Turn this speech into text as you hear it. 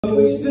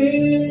We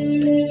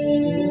sing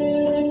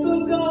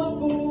the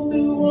gospel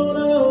through one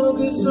of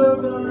his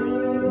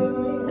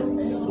servants,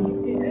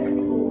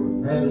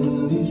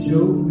 and he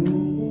showed me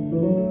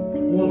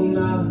one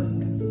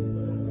night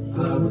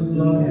I was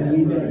lost.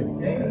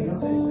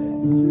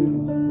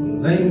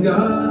 Ain't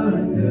God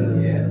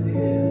good?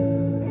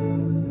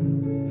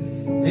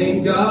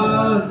 Ain't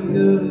God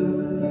good?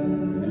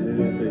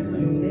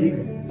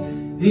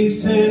 He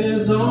sent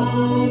his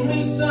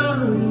only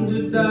son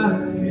to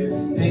die.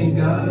 Ain't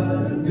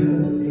God good?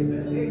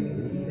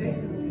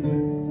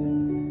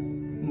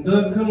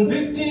 The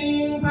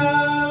convicting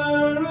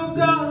power of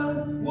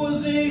God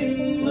was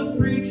in the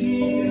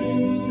preaching.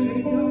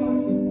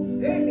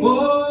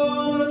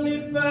 Oh, and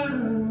it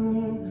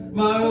found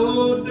my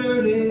old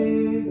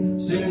dirty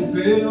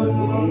sin-filled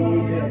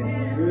heart.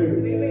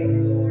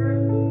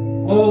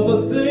 All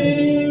the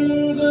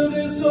things of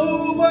this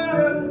old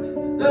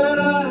world that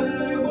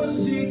I was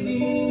seeking,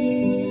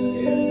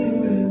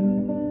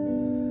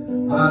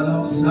 I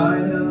lost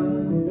sight of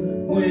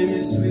when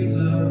your sweet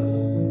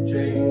love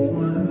changed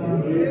my heart.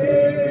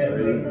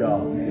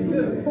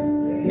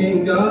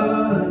 Ain't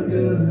God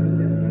good?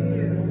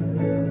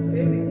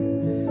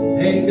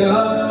 Ain't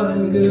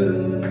God good?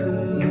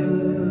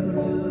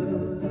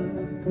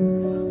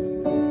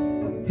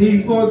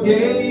 He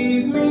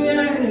forgave me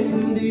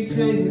and he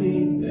saved me.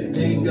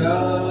 Ain't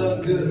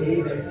God good?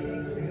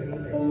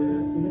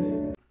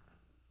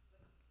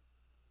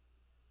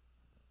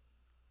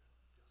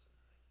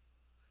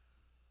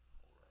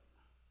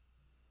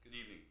 Good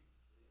evening.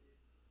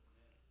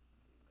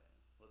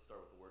 Let's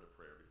start with a word of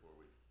prayer before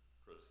we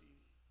proceed.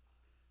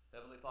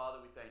 Heavenly Father,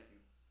 we thank you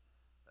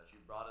that you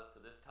brought us to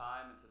this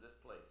time and to this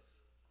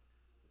place.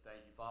 We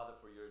thank you, Father,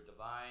 for your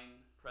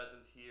divine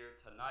presence here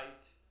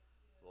tonight.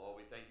 Lord,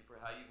 we thank you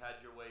for how you've had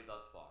your way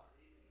thus far.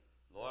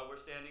 Lord, we're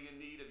standing in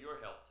need of your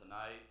help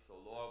tonight. So,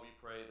 Lord, we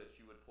pray that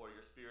you would pour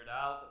your Spirit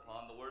out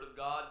upon the Word of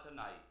God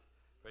tonight.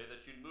 Pray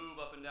that you'd move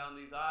up and down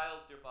these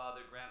aisles, dear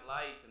Father, grant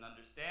light and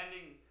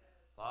understanding.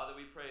 Father,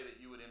 we pray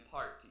that you would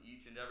impart to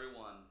each and every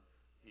one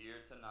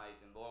here tonight.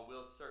 And, Lord,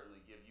 we'll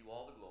certainly give you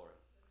all the glory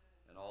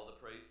and all the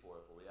praise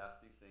for it. For we ask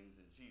these things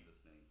in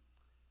Jesus' name.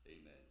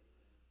 Amen.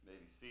 You may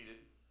be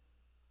seated.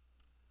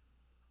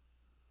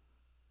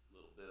 A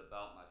little bit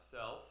about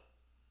myself.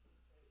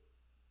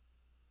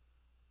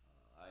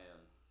 I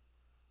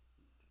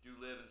do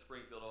live in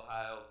Springfield,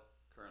 Ohio,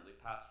 currently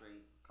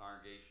pastoring a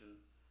congregation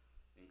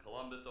in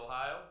Columbus,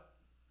 Ohio.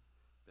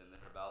 Been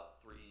there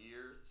about 3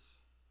 years,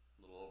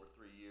 a little over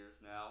 3 years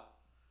now.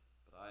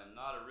 But I am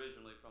not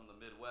originally from the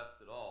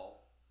Midwest at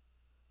all.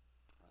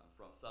 I'm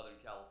from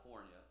Southern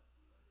California.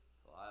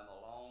 So I'm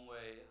a long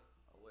way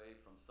away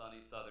from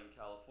sunny Southern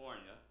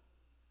California.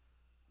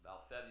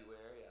 About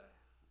February,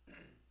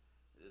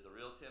 it is a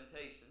real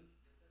temptation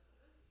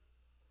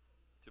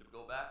to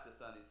go back to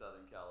sunny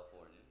Southern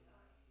California.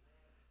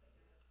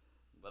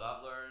 But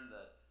I've learned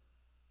that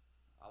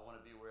I want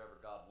to be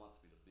wherever God wants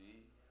me to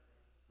be.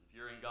 If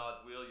you're in God's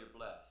will, you're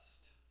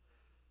blessed.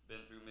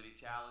 Been through many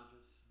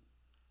challenges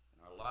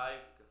in our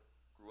life.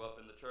 Grew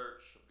up in the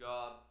Church of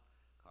God,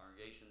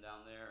 congregation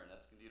down there in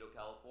Escondido,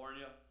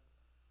 California.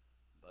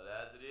 But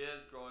as it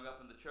is, growing up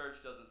in the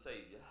church doesn't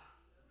save you.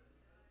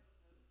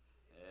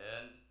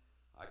 And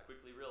I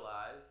quickly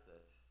realized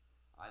that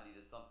I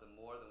needed something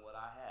more than what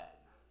I had.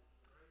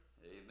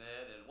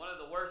 Amen. And one of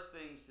the worst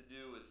things to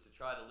do is to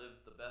try to live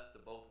the best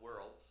of both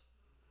worlds.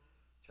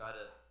 Try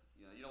to,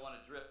 you don't want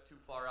to drift too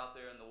far out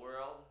there in the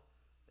world.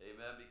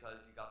 Amen.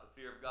 Because you got the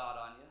fear of God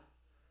on you.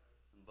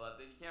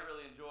 But then you can't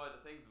really enjoy the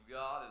things of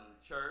God and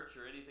church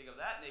or anything of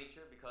that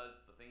nature because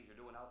the things you're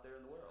doing out there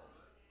in the world.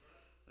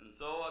 And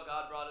so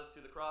God brought us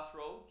to the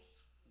crossroads.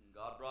 And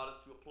God brought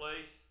us to a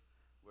place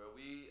where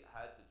we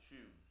had to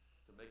choose,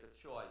 to make a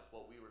choice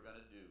what we were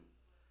going to do.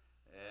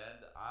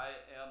 And I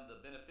am the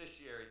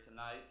beneficiary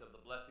tonight of the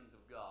blessings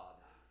of God,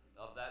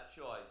 of that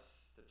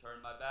choice to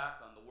turn my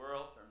back on the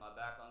world, turn my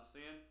back on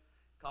sin.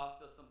 Cost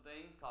us some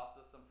things, cost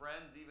us some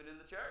friends, even in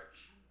the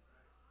church.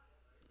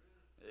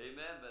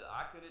 Amen. But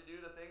I couldn't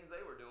do the things they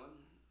were doing.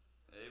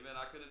 Amen.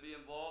 I couldn't be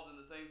involved in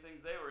the same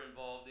things they were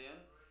involved in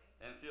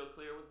and feel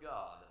clear with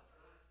God.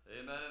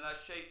 Amen. And that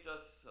shaped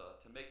us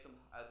to make some,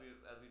 as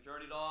we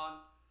journeyed on,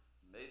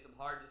 made some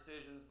hard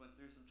decisions, went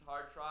through some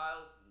hard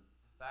trials.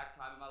 Back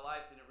time in my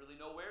life, didn't really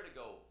know where to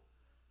go.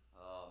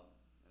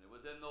 And it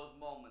was in those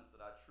moments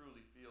that I truly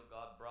feel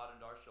God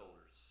broadened our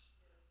shoulders.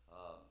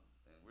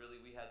 And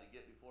really we had to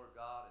get before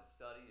God and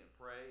study and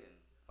pray and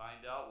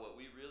find out what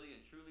we really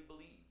and truly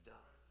believed.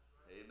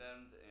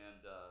 Amen.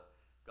 And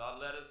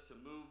God led us to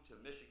move to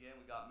Michigan.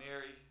 We got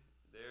married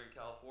there in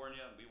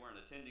California, and we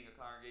weren't attending a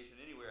congregation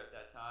anywhere at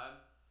that time.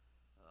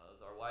 It was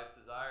our wife's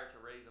desire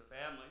to raise a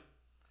family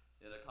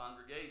in a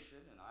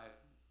congregation, and I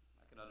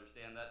can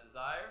understand that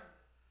desire.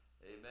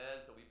 Amen.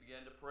 So we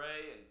began to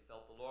pray and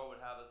felt the Lord would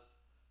have us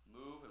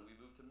move, and we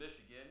moved to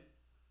Michigan.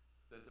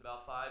 Spent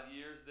about 5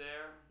 years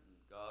there. And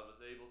God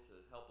was able to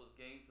help us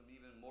gain some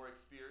even more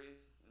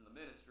experience in the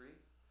ministry.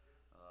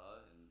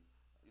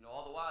 And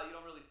all the while, you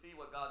don't really see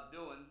what God's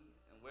doing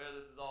and where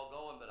this is all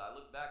going. But I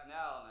look back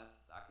now and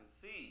I can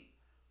see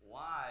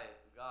why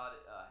God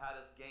had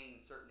us gain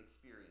certain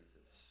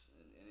experiences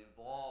and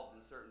involved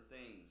in certain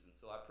things. And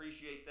so I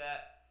appreciate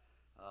that.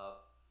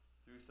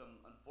 Through some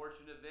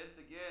unfortunate events,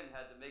 again,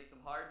 had to make some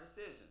hard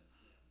decisions.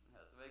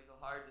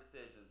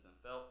 And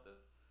felt the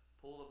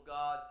pull of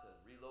God to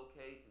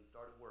relocate and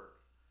start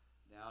work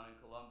down in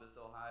Columbus,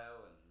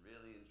 Ohio, and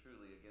really and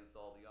truly against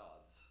all the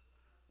odds.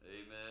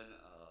 Amen.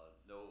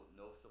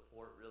 No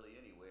support really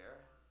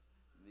anywhere.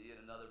 Me and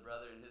another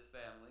brother and his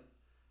family.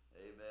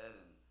 Amen.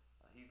 And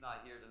he's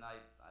not here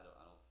tonight. I don't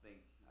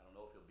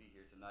know if he'll be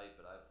here tonight,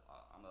 but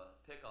I'm gonna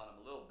pick on him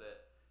a little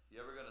bit. If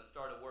you're ever gonna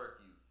start a work,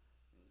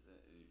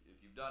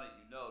 if you've done it,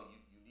 you know you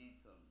need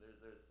some.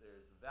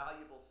 There's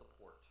valuable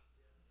support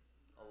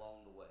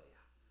along the way.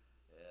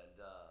 And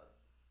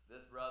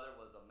this brother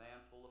was a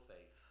man full of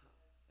faith,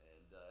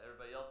 and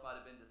everybody else might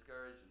have been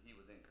discouraged, and he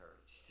was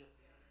encouraged.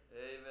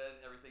 Amen.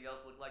 Everything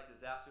else looked like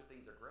disaster.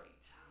 Things are great,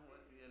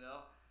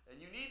 and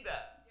you need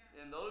that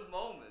in those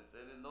moments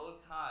and in those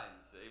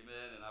times.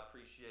 Amen. And I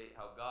appreciate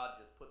how God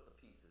just put the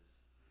pieces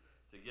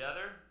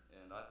together,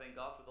 and I thank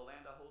God for the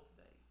land I hold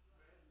today.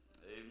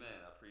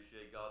 Amen. I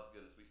appreciate God's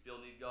goodness. We still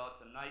need God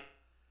tonight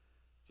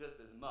just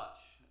as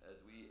much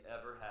as we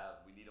ever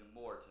have. We need Him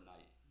more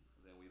tonight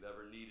than we've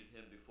ever needed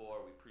Him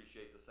before. We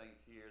appreciate the saints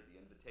here, the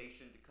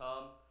invitation to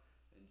come,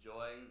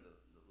 enjoying the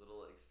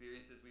little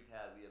experiences we've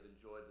had. We have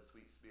enjoyed the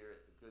sweet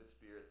spirit, the good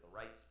spirit, the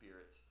right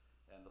spirit,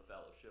 and the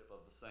fellowship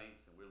of the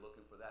saints, and we're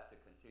looking for that to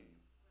continue.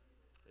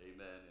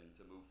 Amen, and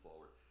to move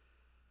forward.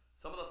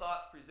 Some of the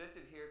thoughts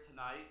presented here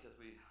tonight as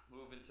we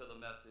move into the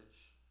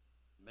message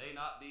may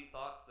not be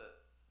thoughts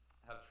that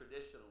have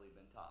traditionally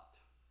been taught.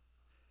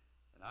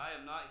 And I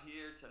am not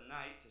here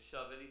tonight to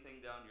shove anything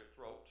down your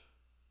throat.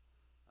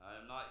 I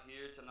am not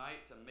here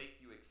tonight to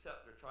make you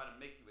accept or try to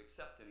make you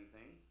accept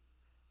anything.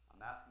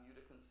 I'm asking you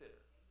to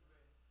consider.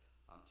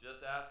 I'm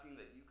just asking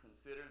that you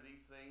consider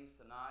these things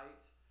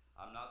tonight.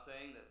 I'm not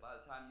saying that by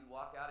the time you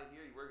walk out of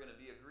here, we're going to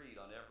be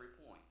agreed on every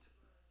point.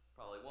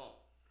 Probably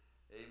won't.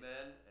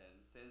 Amen. And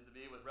it tends to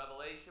be with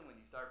Revelation, when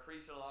you start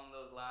preaching along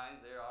those lines,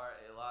 there are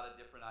a lot of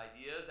different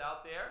ideas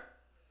out there.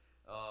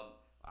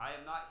 I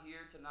am not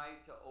here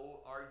tonight to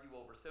argue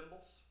over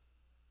symbols,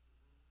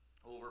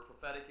 over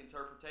prophetic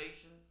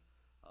interpretation.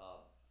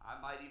 I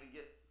might even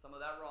get some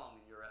of that wrong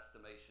in your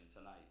estimation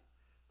tonight.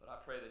 But I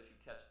pray that you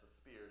catch the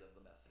spirit of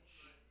the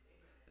message.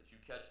 That you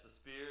catch the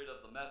spirit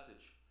of the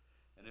message.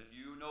 And if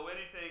you know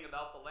anything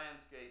about the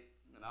landscape,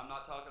 and I'm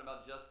not talking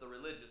about just the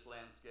religious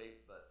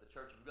landscape, but the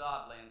Church of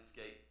God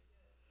landscape,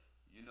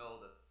 you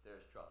know that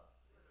there's trouble.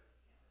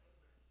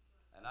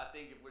 And I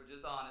think if we're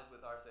just honest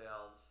with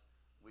ourselves,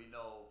 we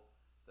know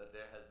that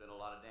there has been a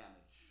lot of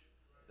damage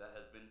that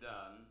has been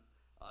done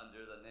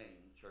under the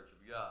name Church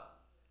of God.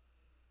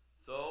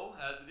 So,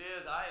 as it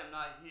is, I am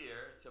not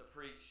here to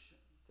preach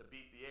to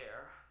beat the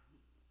air.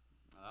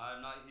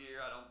 I'm not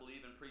here, I don't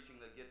believe in preaching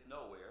that gets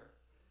nowhere.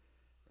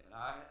 And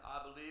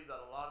I believe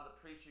that a lot of the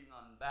preaching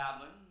on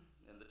Babylon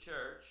in the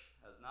church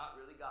has not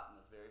really gotten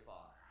us very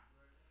far.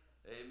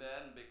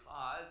 Amen.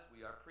 Because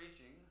we are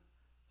preaching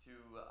to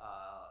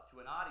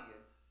an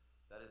audience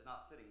that is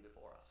not sitting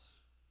before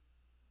us.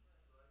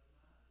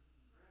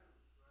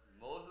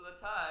 Most of the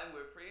time,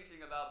 we're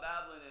preaching about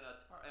Babylon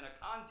in a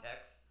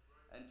context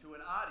and to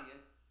an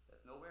audience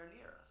that's nowhere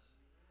near us.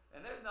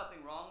 And there's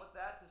nothing wrong with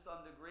that to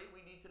some degree.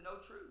 We need to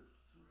know truth.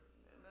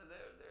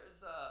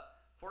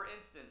 For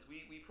instance,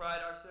 we pride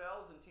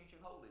ourselves in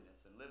teaching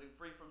holiness and living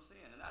free from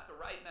sin, and that's a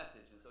right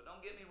message. And so don't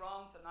get me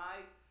wrong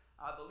tonight.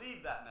 I believe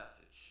that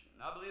message,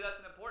 and I believe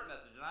that's an important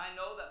message. And I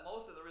know that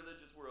most of the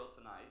religious world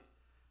tonight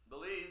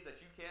believes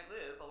that you can't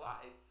live a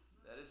life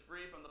that is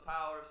free from the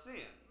power of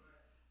sin.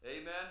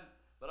 Amen.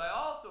 But I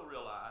also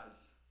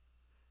realize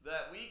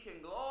that we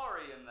can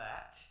glory in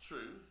that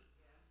truth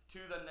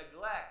to the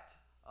neglect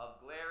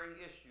of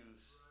glaring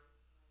issues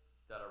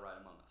that are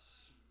right among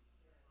us.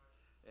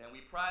 And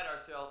we pride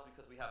ourselves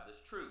because we have this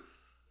truth,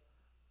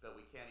 but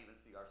we can't even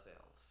see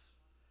ourselves.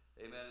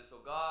 Amen. And so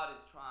God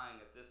is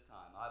trying at this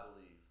time, I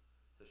believe,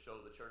 to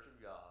show the Church of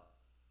God,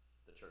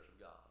 the Church of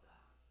God.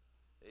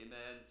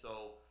 Amen.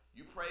 So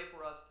you pray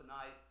for us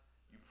tonight.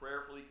 You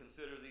prayerfully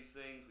consider these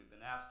things. We've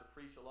been asked to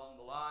preach along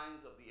the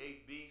lines of the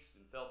 8 beasts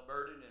and felt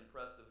burdened and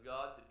impressed of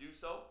God to do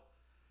so.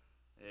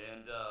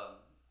 And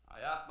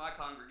I asked my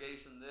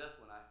congregation this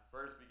when I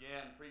first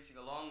began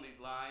preaching along these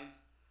lines.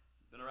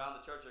 Been around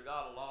the Church of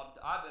God a long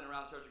time. I've been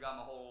around the Church of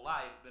God my whole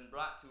life, been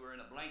brought to her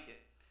in a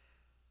blanket.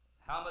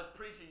 How much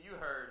preaching you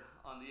heard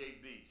on the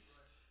 8 beasts?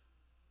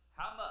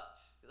 How much?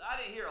 Because I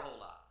didn't hear a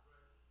whole lot.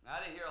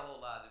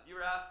 If you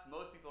were asked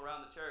most people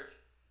around the church,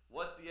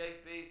 what's the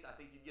 8 beast? I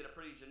think you'd get a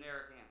pretty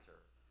generic answer.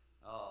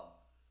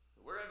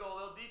 We're going to go a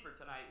little deeper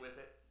tonight with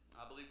it.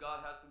 I believe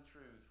God has some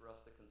truths for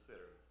us to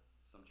consider.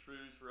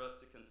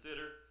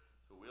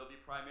 So we'll be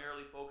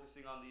primarily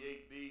focusing on the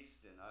 8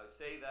 beasts. And I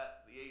say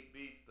that, the 8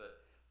 beasts,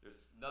 but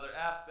there's another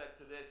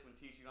aspect to this when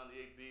teaching on the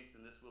 8 beasts,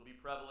 and this will be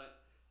prevalent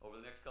over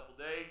the next couple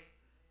days.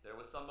 There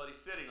was somebody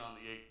sitting on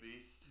the 8th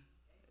beast,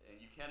 and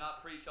you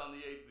cannot preach on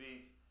the 8th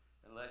beast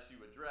unless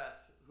you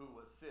address who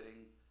was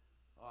sitting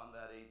on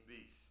that eighth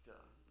beast.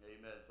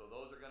 Amen. So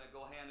those are going to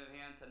go hand in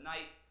hand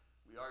tonight.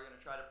 We are going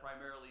to try to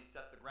primarily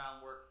set the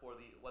groundwork for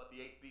what the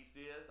eighth beast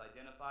is,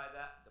 identify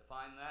that,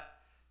 define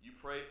that. You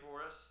pray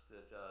for us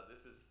that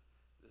this is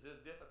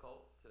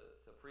difficult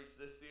to preach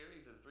this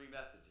series in 3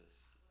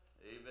 messages.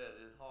 Amen.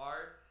 It is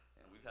hard,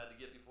 and we've had to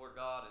get before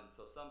God, and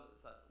so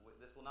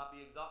this will not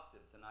be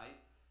exhaustive tonight,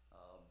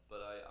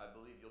 but I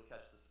believe you'll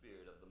catch the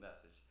spirit of the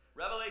message.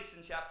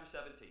 Revelation chapter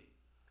 17.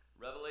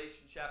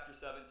 Revelation chapter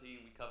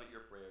 17, we covet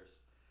your prayers.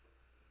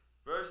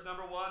 Verse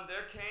number 1,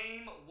 there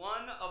came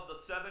one of the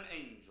 7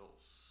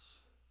 angels,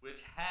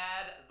 which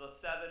had the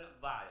 7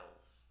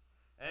 vials,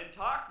 and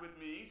talked with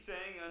me,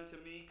 saying unto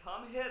me,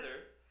 Come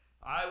hither,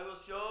 I will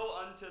show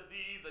unto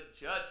thee the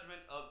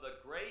judgment of the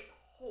great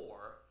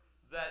whore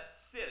that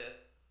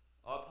sitteth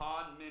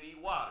upon many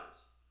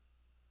waters,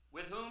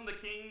 with whom the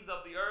kings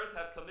of the earth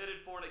have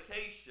committed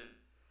fornication,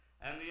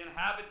 and the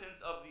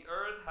inhabitants of the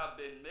earth have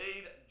been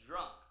made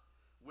drunk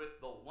with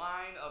the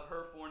wine of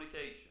her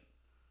fornication.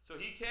 So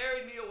he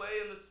carried me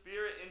away in the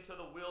spirit into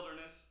the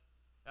wilderness,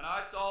 and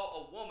I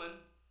saw a woman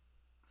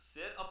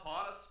sit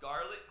upon a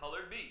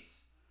scarlet-colored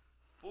beast,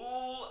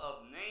 full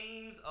of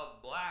names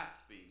of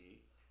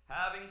blasphemy,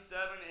 having 7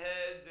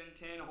 heads and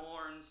 10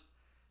 horns.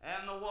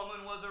 And the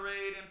woman was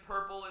arrayed in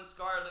purple and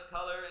scarlet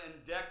color,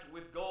 and decked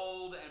with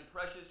gold and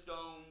precious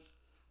stones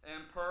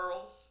and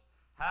pearls,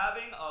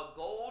 having a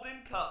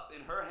golden cup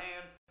in her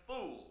hand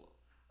full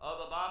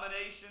of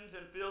abominations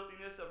and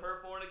filthiness of her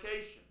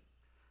fornication.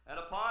 And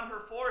upon her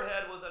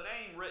forehead was a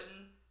name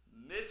written,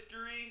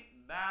 Mystery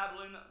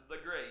Babylon the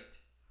Great,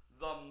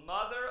 the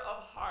mother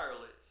of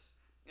harlots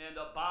and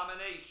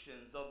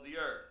abominations of the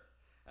earth.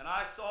 And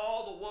I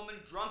saw the woman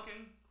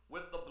drunken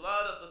with the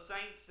blood of the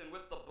saints and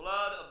with the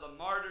blood of the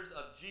martyrs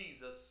of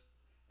Jesus.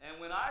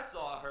 And when I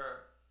saw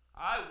her,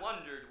 I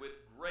wondered with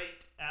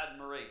great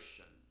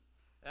admiration.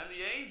 And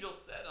the angel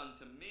said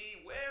unto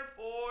me,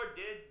 Wherefore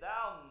didst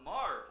thou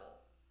marvel?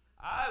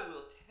 I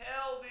will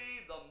tell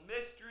thee the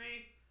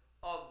mystery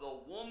of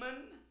the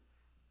woman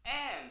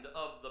and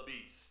of the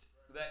beast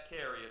that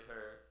carrieth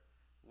her,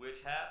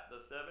 which hath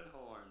the 7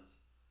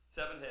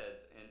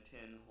 heads and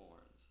 10 horns.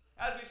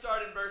 As we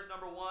start in verse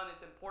number 1,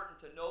 it's important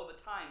to know the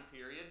time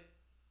period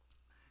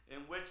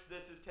in which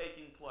this is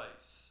taking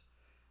place.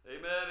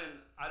 Amen.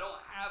 And I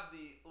don't have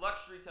the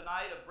luxury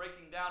tonight of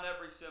breaking down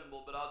every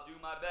symbol, but I'll do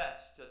my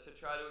best to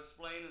try to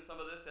explain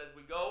some of this as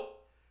we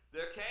go.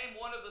 There came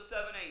one of the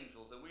 7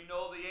 angels, and we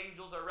know the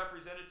angels are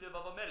representative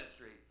of a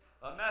ministry,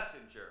 a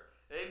messenger.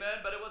 Amen.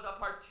 But it was a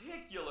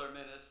particular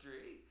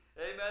ministry,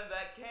 amen,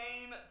 that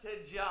came to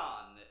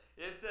John.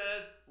 It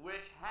says,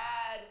 which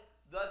had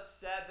the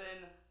 7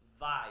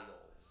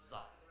 vials.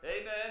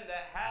 Amen.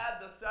 That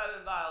had the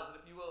 7 vials. And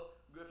if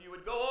you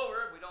would go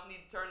over, we don't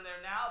need to turn there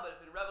now, but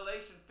if in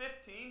Revelation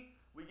 15,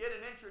 we get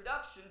an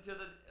introduction to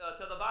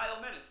the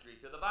vial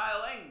ministry, to the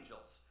vial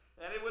angels.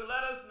 And it would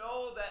let us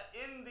know that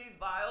in these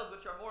vials,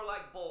 which are more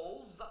like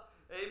bowls,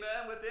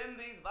 amen, within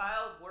these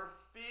vials were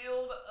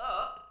filled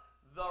up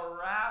the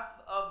wrath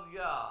of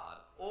God,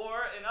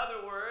 or in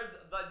other words,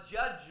 the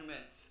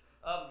judgments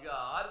of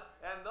God.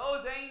 And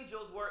those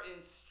angels were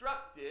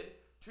instructed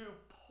to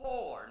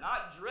pour,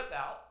 not drip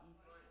out,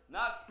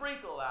 not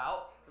sprinkle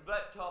out,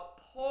 but to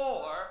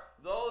pour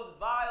those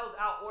vials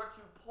out, or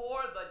to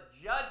pour the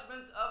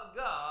judgments of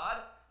God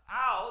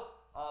out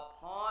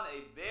upon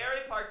a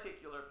very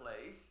particular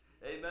place,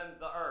 amen,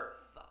 the earth.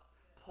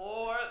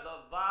 Pour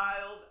the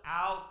vials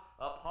out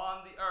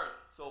upon the earth.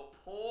 So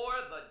pour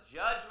the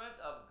judgments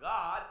of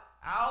God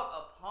out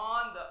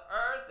upon the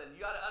earth. And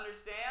you got to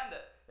understand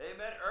that,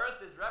 amen,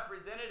 earth is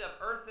representative of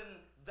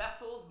earthen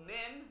vessels,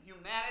 men,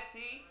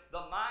 humanity,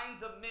 the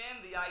minds of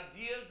men, the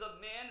ideas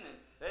of men. And,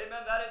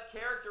 amen, that is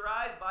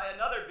characterized by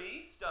another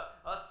beast,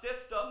 a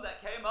system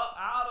that came up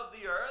out of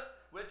the earth,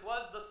 which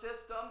was the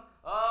system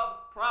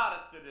of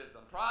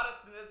Protestantism.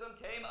 Protestantism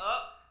came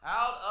up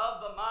out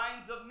of the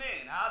minds of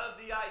men, out of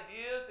the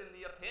ideas and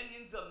the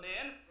opinions of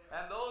men,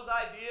 and those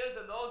ideas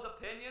and those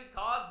opinions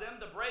caused them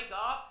to break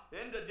off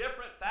into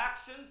different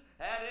factions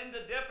and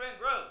into different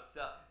groups.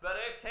 But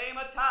there came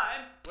a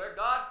time where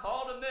God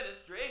called a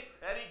ministry,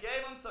 and He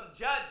gave them some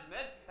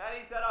judgment, and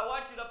He said, I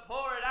want you to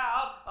pour it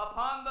out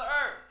upon the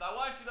earth. I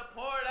want you to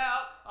pour it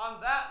out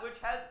on that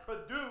which has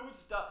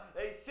produced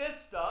a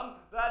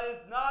system that is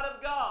not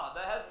of God,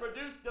 that has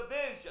produced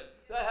division,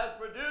 that has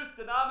produced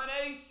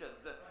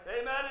denominations.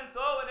 Amen. And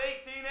so in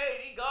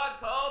 1880,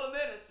 God called a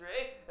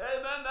ministry,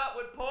 amen, that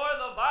would pour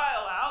the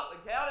vial out,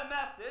 the county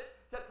message,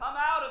 to come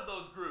out of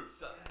those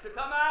groups, to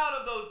come out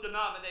of those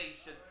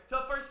denominations,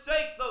 to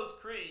forsake those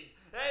creeds,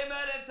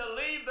 amen, and to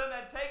leave them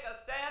and take a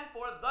stand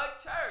for the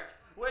church,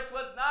 which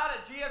was not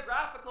a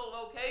geographical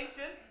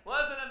location,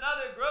 wasn't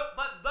another group,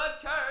 but the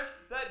church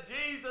that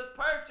Jesus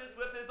purchased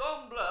with His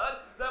own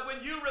blood, that when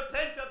you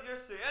repent of your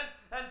sins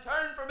and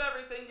turn from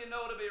everything you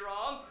know to be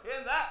wrong,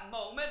 in that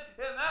moment,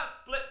 in that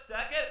split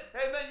second,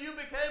 amen, you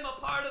became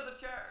a part of the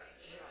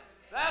church.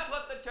 That's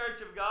what the church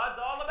of God's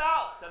all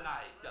about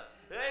tonight.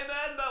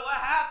 Amen. But what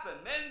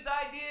happened? Men's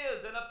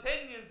ideas and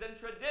opinions and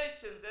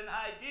traditions and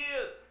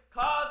ideas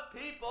caused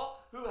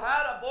people who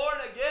had a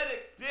born-again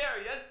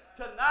experience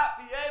to not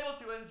be able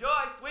to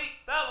enjoy sweet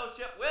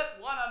fellowship with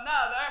one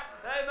another.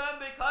 Amen.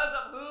 Because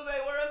of who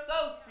they were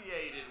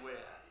associated with.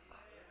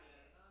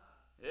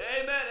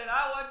 Amen. And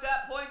I want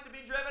that point to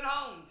be driven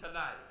home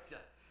tonight.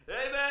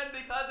 Amen.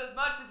 Because as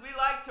much as we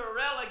like to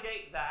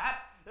relegate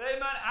that,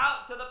 amen,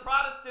 out to the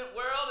Protestant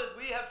world as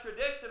we have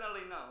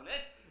traditionally known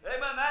it,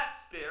 amen, that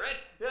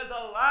spirit is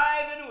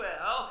alive and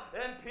well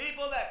in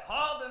people that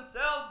call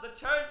themselves the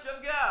Church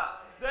of God.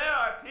 There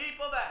are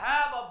people that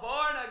have a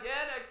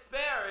born-again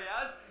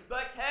experience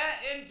but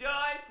can't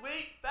enjoy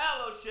sweet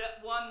fellowship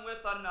one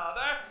with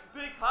another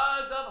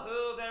because of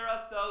who they're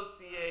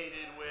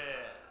associated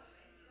with.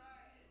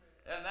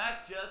 And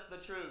that's just the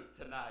truth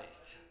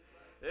tonight.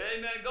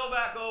 Amen. Go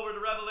back over to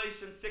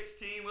Revelation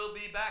 16. We'll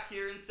be back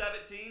here in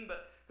 17,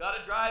 but got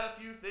to drive a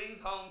few things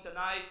home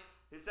tonight.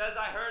 He says,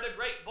 I heard a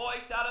great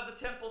voice out of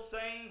the temple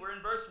saying, we're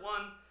in verse 1,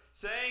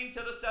 saying to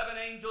the seven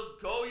angels,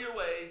 go your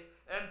ways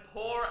and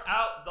pour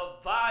out the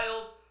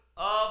vials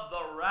of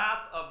the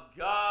wrath of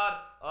God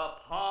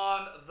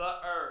upon the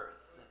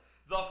earth.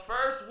 The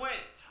first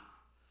went.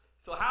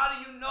 So how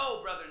do you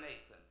know, Brother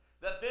Nathan,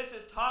 that this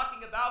is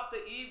talking about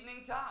the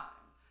evening time?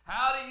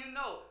 How do you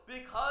know?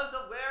 Because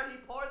of where he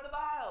poured the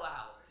vial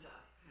out.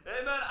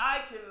 Amen.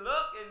 I can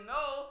look and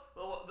know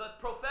the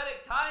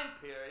prophetic time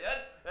period.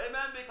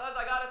 Amen. Because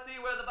I got to see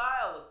where the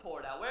vial was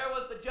poured out. Where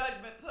was the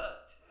judgment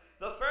put?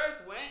 The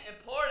first went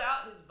and poured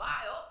out his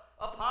vial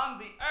upon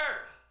the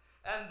earth.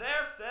 And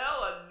there fell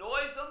a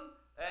noisome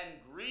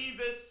and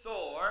grievous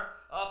sore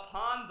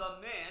upon the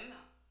men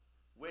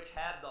which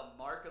had the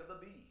mark of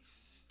the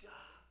beast,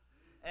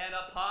 and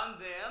upon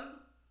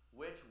them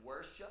which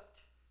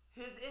worshipped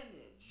his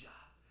image.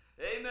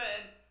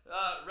 Amen.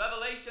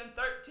 Revelation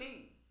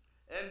 13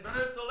 and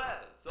verse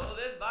 11. So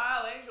this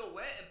vile angel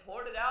went and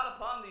poured it out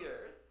upon the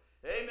earth.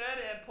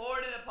 Amen. And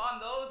poured it upon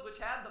those which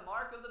had the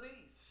mark of the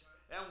beast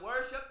and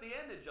worshipped the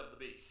image of the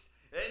beast.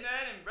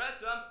 Amen. In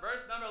verse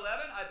number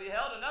 11, I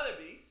beheld another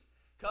beast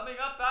coming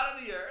up out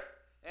of the earth,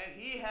 and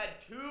he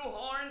had two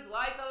horns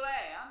like a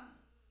lamb.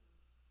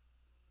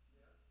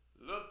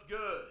 Looked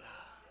good.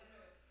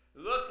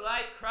 Looked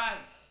like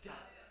Christ.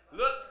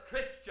 Looked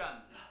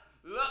Christian.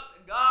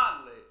 Looked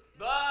godly.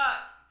 But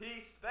he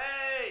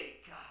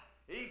spake.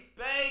 He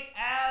spake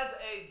as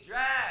a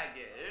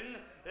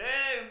dragon.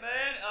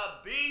 Amen.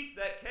 A beast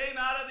that came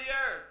out of the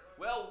earth.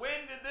 Well,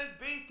 when did this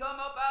beast come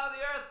up out of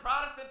the earth?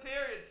 Protestant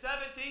period,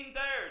 1730.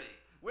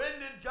 When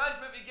did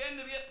judgment begin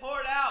to get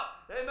poured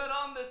out? Amen.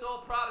 On this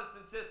old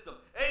Protestant system.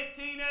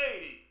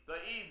 1880, the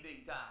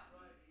evening time.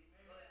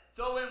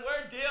 So when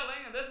we're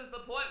dealing, and this is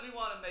the point we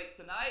want to make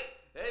tonight,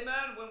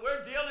 amen, when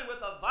we're dealing with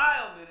a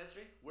vile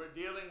ministry, we're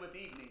dealing with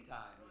evening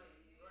time.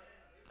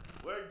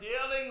 We're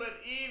dealing with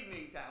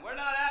evening time. We're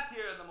not out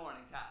here in the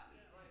morning time.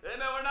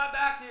 Amen. We're not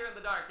back here in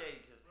the dark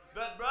ages.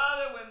 But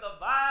brother, when the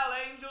vile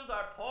angels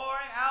are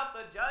pouring out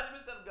the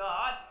judgments of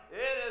God,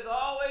 it is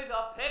always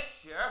a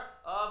picture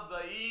of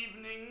the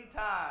evening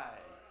time.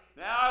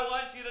 Now I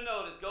want you to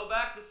notice, go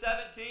back to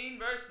 17,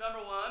 verse number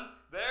 1.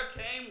 There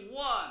came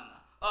one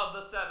of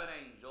the seven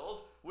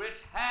angels which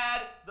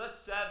had the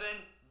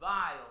seven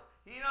vials.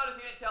 You notice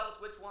he didn't tell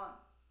us which one.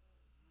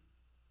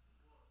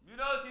 You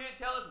notice he didn't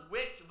tell us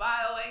which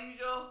vile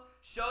angel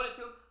showed it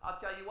to him. I'll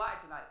tell you why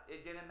tonight.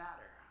 It didn't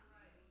matter.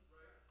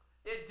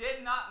 It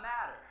did not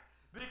matter.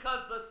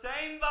 Because the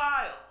same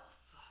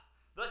vials,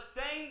 the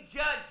same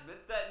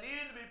judgments that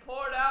needed to be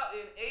poured out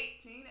in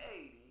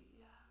 1880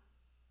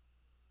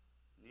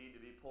 need to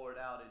be poured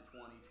out in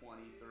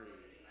 2023.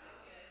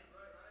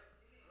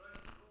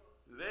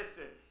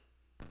 Listen,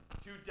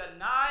 to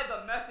deny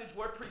the message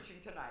we're preaching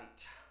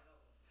tonight,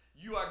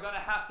 you are going to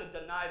have to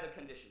deny the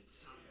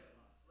conditions.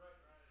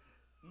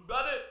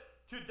 Brother,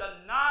 to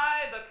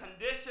deny the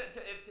condition,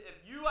 if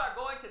you are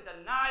going to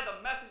deny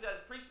the message that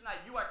is preached tonight,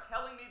 you are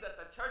telling me that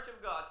the Church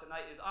of God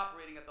tonight is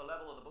operating at the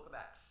level of the book of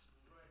Acts.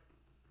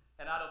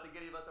 And I don't think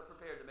any of us are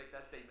prepared to make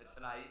that statement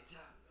tonight.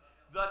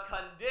 The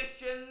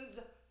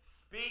conditions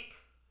speak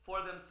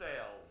for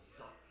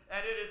themselves.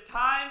 And it is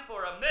time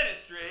for a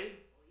ministry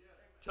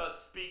to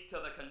speak to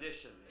the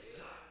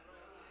conditions.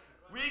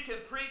 We can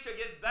preach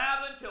against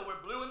Babylon till we're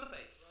blue in the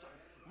face.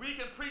 We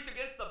can preach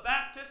against the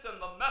Baptists and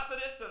the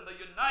Methodists and the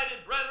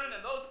United Brethren and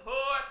those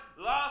poor,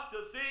 lost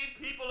to see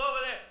people over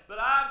there. But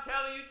I'm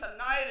telling you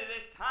tonight, it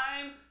is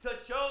time to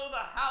show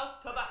the house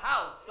to the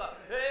house.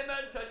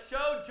 Amen. To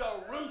show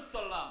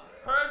Jerusalem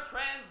her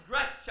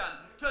transgression.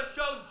 To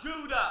show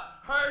Judah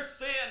her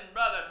sin,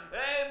 brother.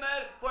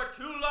 Amen. For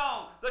too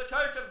long, the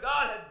Church of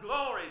God has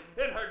gloried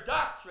in her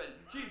doctrine.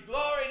 She's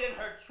gloried in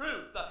her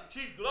truth.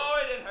 She's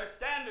gloried in her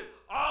standard.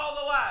 All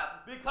the while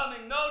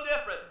becoming no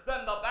different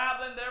than the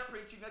Babylon they're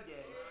preaching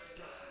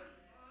against.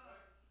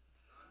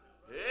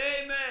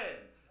 Amen.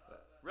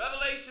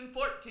 Revelation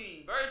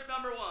 14, verse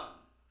number 1.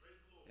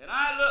 And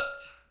I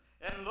looked,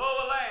 and lo,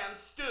 a lamb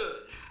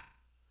stood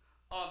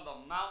on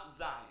the Mount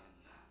Zion.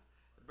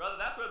 Brother,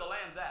 that's where the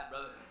lamb's at,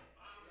 brother.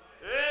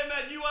 Amen.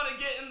 Amen. You want to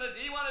get in the,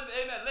 you want to,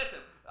 amen, listen.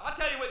 I'll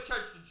tell you what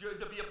church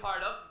to be a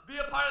part of. Be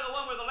a part of the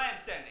one where the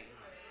lamb's standing.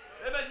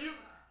 Amen. You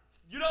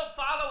don't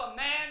follow a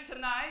man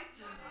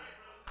tonight.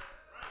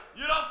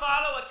 You don't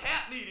follow a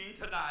camp meeting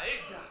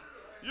tonight.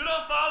 You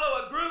don't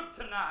follow a group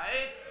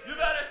tonight. You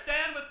better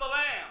stand with the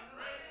lamb.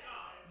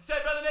 You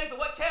say, Brother Nathan,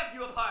 what camp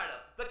you a part of?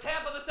 The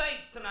camp of the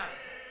saints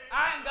tonight.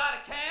 I ain't got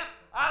a camp.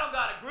 I don't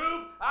got a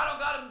group. I don't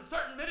got a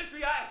certain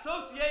ministry I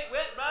associate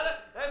with, brother.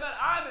 Amen.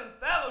 I'm in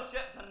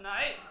fellowship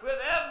tonight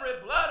with every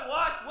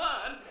blood-washed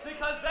one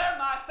because they're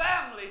my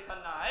family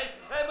tonight.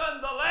 Amen.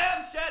 The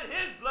Lamb shed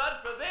his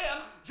blood for them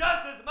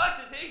just as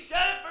much as he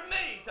shed it for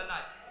me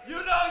tonight.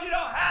 You know you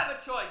don't have a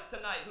choice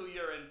tonight who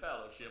you're in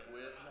fellowship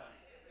with.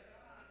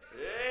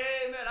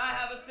 Amen. I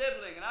have a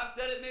sibling, and I've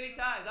said it many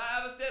times. I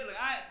have a sibling.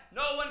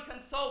 No one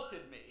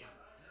consulted me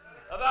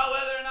about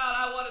whether or not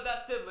I wanted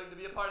that sibling to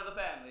be a part of the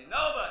family.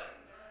 Nobody.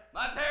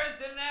 My parents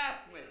didn't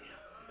ask me.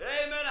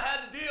 Amen. I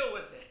had to deal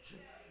with it.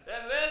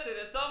 And listen,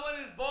 if someone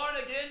is born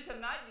again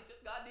tonight, you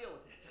just got to deal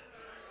with it.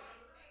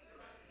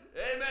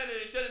 Amen.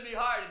 And it shouldn't be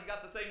hard if you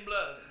got the same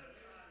blood.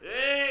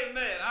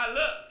 Amen. I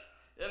looked,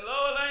 and lo,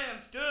 a lamb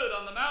stood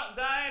on the Mount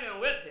Zion, and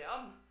with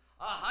him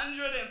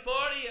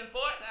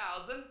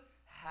 144,000,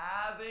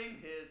 having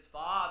his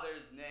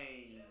Father's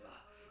name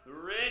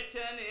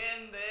written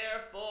in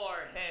their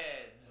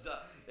foreheads.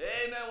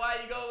 Amen. Why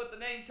you go with the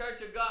name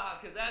Church of God?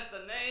 Because that's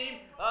the name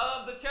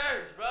of the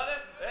church, brother.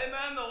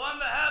 Amen. The one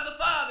that has the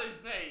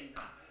Father's name.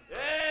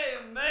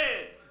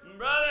 Amen.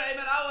 Brother,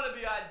 amen. I want to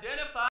be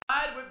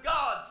identified with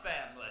God's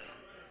family.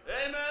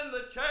 Amen.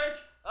 The Church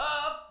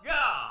of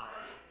God.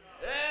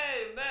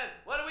 Amen.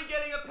 What are we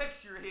getting a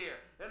picture here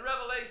in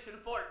Revelation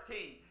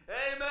 14?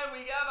 Amen.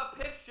 We have a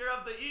picture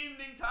of the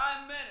evening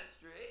time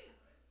ministry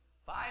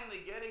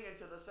finally getting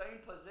into the same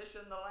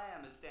position the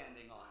Lamb is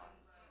standing on.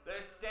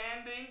 They're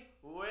standing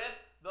with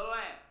the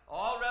Lamb.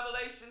 All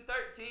Revelation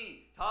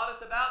 13 taught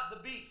us about the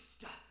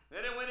beast.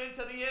 Then it went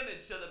into the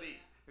image of the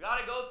beast. We got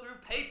to go through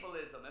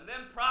papalism and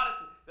then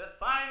Protestant. That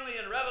finally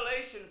in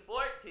Revelation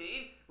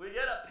 14 we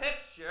get a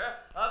picture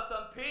of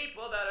some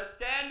people that are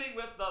standing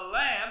with the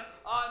Lamb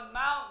on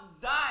Mount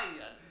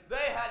Zion.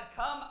 They had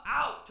come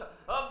out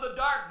of the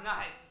dark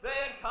night. They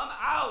had come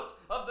out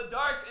of the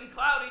dark and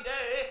cloudy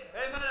day.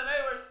 Amen. And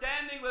they were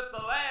standing with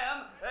the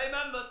Lamb.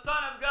 Amen. The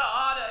Son of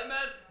God.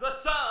 Amen. The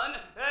sun.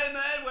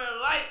 Amen. Where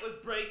light was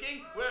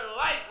breaking. Where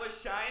light was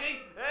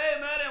shining.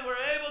 Amen. And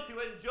were able to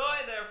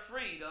enjoy their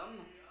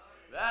freedom.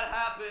 That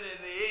happened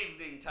in the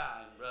evening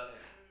time, brother.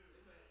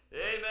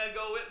 Amen.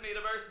 Go with me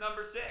to verse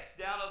number 6.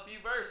 Down a few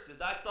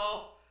verses. I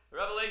saw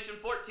Revelation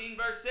 14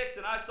 verse 6.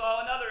 And I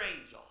saw another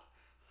angel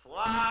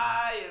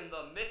fly in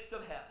the midst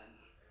of heaven.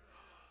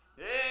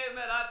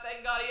 Amen. I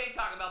thank God he ain't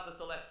talking about the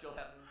celestial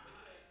heaven.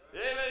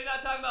 Amen. He's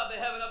not talking about the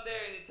heaven up there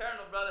in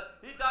eternal, brother.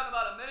 He's talking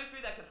about a ministry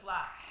that could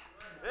fly.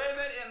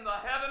 Amen. In the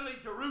heavenly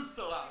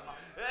Jerusalem.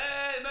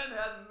 Amen.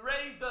 Has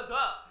raised us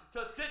up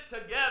to sit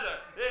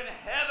together in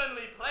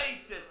heavenly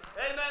places.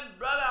 Amen.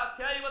 Brother, I'll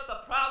tell you what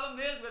the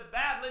problem is with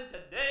Babylon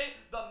today.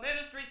 The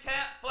ministry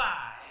can't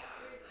fly.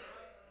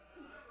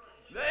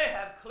 They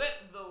have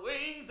clipped the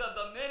wings of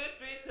the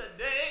ministry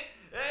today.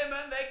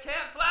 Amen. They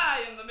can't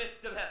fly in the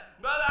midst of heaven.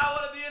 Brother, I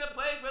want to be in a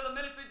place where the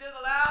ministry is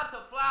allowed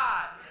to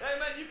fly.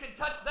 Amen. You can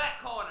touch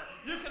that corner.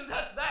 You can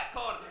touch that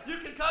corner.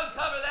 You can come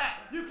cover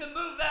that. You can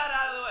move that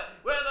out of the way.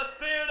 Where the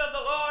Spirit of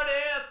the Lord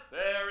is,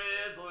 there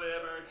is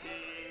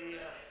liberty.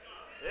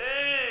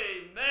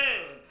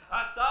 Amen.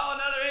 I saw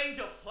another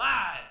angel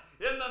fly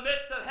in the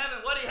midst of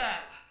heaven. What do you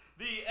have?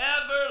 The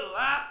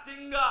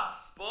everlasting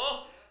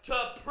gospel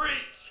to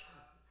preach.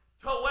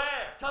 To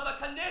where? To the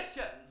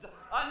conditions.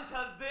 Unto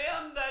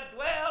them that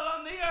dwell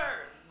on the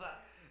earth.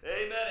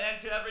 Amen.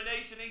 And to every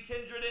nation and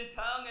kindred and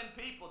tongue and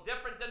people.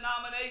 Different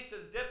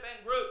denominations,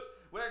 different groups.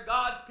 Where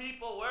God's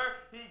people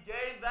were, he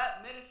gave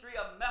that ministry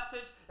a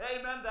message,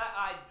 amen, that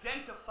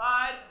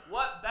identified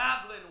what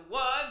Babylon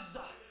was.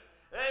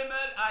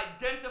 Amen.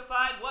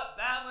 Identified what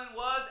Babylon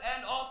was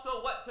and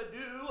also what to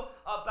do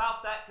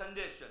about that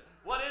condition.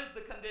 What is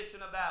the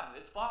condition of Babylon?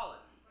 It's fallen.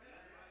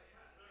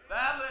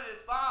 Babylon is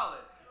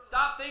fallen.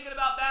 Stop thinking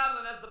about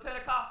Babylon as the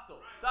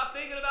Pentecostals. Stop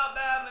thinking about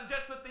Babylon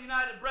just with the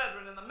United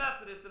Brethren and the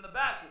Methodists and the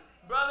Baptists.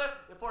 Brother,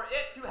 for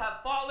it to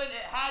have fallen,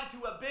 it had to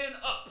have been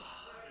up.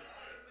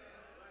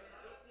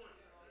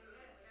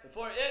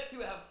 For it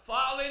to have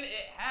fallen,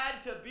 it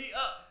had to be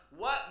up.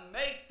 What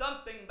makes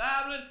something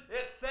Babylon?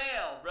 It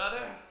fell,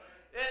 brother.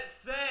 It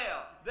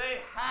fell. They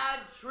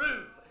had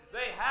truth.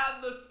 They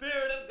had the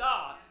Spirit of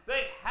God.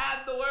 They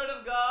had the Word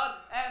of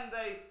God, and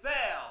they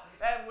fell.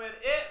 And when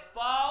it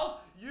falls,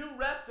 you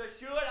rest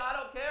assured, I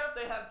don't care if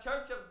they have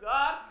Church of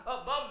God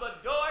above the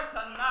door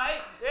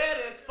tonight, it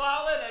is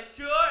fallen as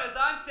sure as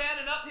I'm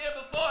standing up here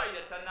before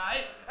you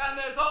tonight. And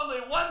there's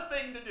only one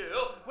thing to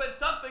do when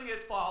something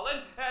is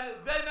fallen. And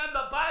amen,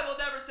 the Bible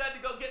never said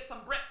to go get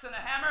some bricks and a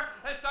hammer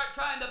and start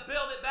trying to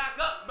build it back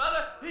up,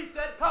 brother. He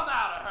said, come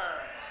out of her.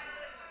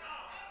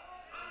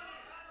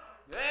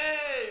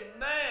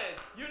 Amen.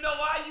 You know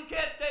why you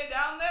can't stay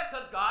down there?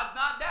 Because God's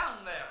not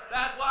down there.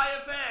 That's why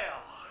it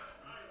fell.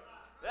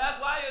 That's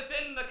why it's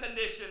in the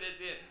condition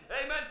it's in.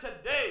 Amen.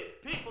 Today,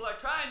 people are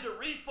trying to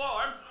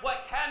reform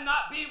what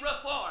cannot be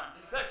reformed.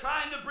 They're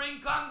trying to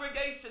bring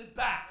congregations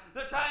back.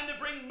 They're trying to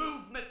bring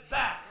movements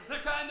back. They're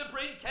trying to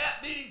bring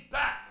camp meetings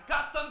back.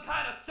 Got some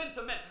kind of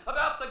sentiment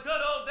about the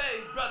good old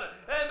days, brother.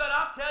 Amen.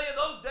 I'll tell you,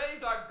 those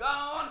days are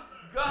gone,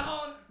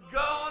 gone,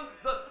 gone.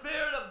 The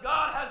Spirit of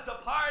God has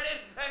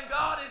departed, and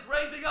God is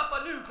raising up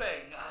a new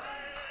thing.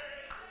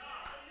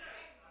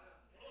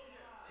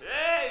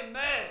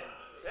 Amen.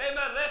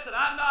 Amen. Listen,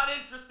 I'm not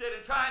interested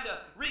in trying to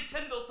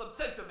rekindle some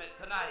sentiment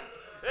tonight.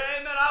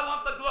 Amen. I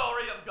want the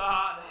glory of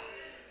God.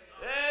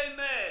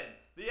 Amen.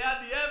 They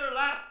had the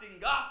everlasting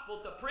gospel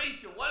to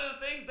preach, and one of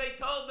the things they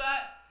told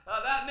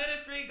that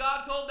ministry,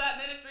 God told that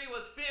ministry,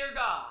 was fear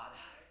God.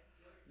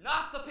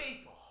 Not the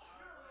people.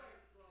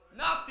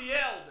 Not the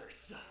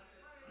elders.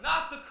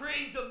 Not the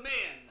creeds of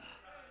men.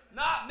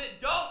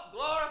 Don't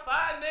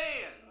glorify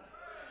men.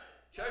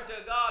 Church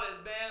of God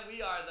is, man,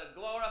 we are the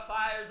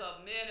glorifiers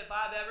of men if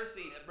I've ever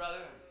seen it,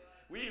 brother.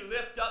 We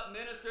lift up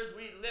ministers.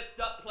 We lift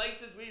up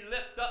places. We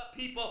lift up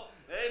people.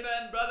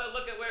 Amen, brother.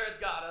 Look at where it's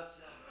got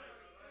us.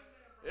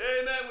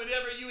 Amen.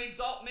 Whenever you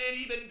exalt men,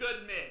 even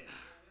good men.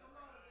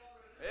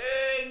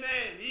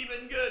 Amen.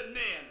 Even good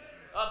men.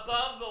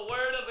 Above the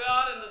Word of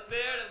God and the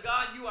Spirit of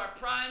God, you are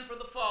primed for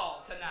the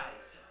fall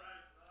tonight.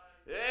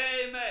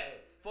 Amen.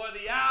 For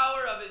the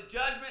hour of His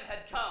judgment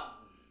had come.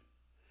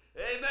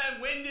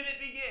 Amen. When did it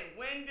begin?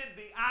 When did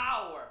the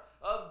hour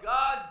of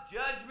God's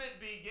judgment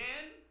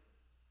begin?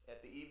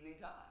 At the evening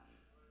time.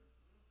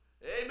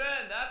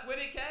 Amen. That's when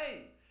it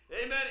came.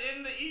 Amen.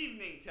 In the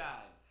evening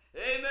time.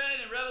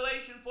 Amen. In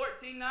Revelation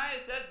 14:9 it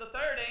says, the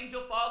third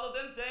angel followed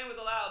them, saying with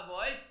a loud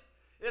voice,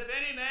 if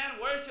any man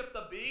worship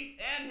the beast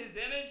and his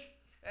image,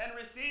 and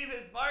receive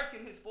his mark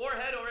in his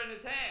forehead or in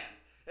his hand.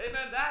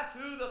 Amen. That's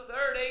who the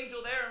third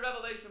angel there in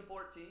Revelation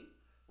 14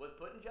 was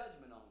putting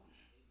judgment on.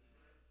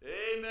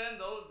 Amen.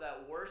 Those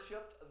that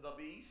worshiped the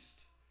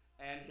beast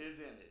and his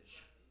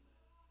image.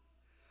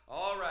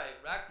 All right,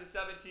 back to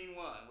 17:1.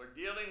 We're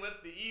dealing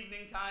with the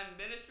evening time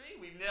ministry.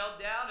 We've nailed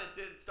down,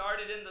 it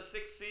started in the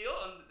sixth seal,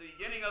 on the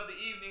beginning of the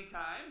evening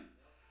time.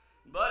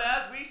 But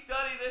as we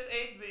study this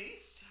eighth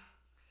beast,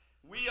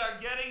 we are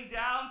getting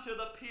down to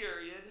the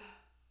period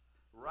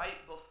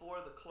right before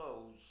the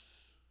close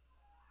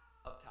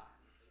of time.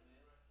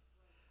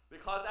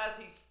 Because as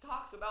he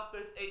talks about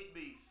this eighth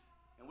beast,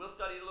 and we'll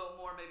study it a little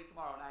more maybe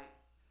tomorrow night,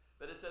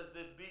 but it says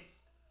this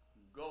beast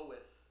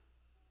goeth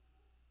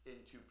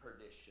into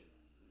perdition.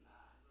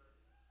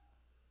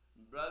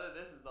 Brother,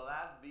 this is the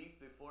last beast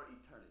before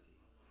eternity.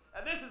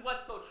 And this is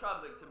what's so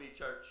troubling to me,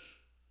 church.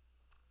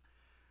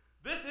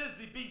 This is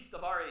the beast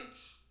of our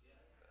age.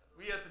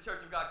 We as the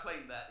Church of God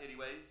claim that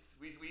anyways.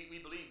 We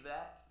believe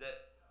that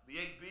the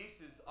eighth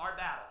beast is our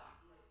battle.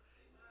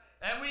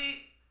 And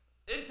we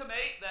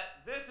intimate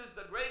that this is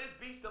the greatest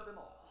beast of them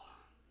all.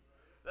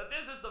 That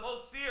this is the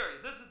most serious.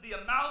 This is the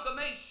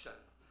amalgamation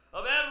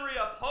of every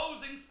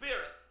opposing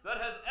spirit that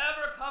has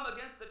ever come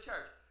against the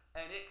church.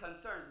 And it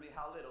concerns me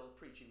how little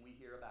preaching we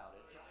hear about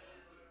it.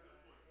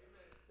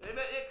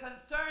 It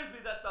concerns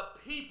me that the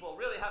people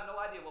really have no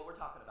idea what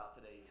we're talking about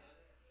today.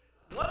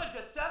 What a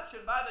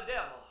deception by the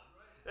devil.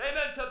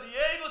 Amen. To be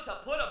able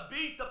to put a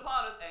beast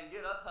upon us and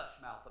get us hush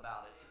mouth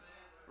about it.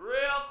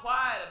 Real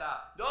quiet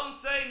about it. Don't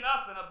say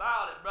nothing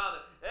about it,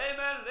 brother.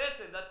 Amen.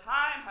 Listen, the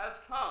time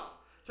has come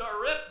to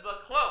rip the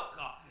cloak,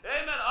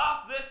 amen,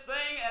 off this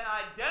thing and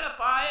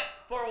identify it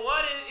for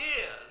what it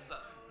is.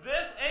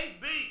 This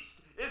eighth beast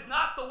is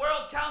not the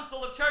World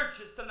Council of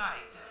Churches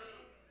tonight.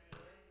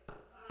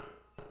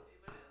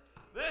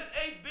 This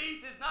eighth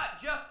beast is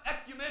not just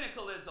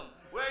ecumenicalism,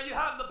 where you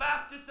have the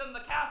Baptist and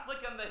the Catholic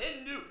and the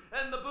Hindu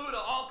and the Buddha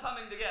all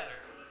coming together.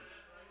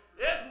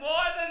 It's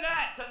more than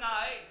that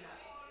tonight.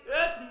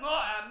 It's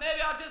more,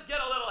 maybe I'll just get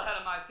a little ahead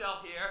of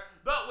myself here,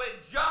 but when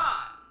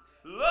John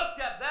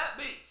looked at that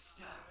beast,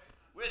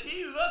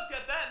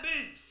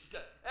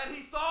 and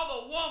he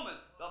saw the woman,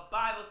 the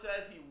Bible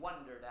says he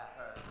wondered at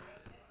her.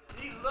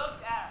 He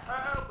looked at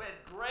her with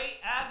great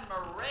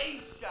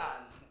admiration.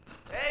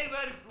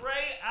 Amen.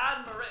 Great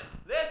admiration.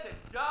 Listen,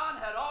 John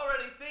had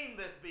already seen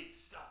this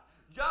beast.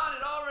 John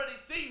had already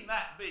seen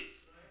that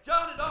beast.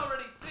 John had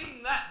already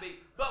seen that beast.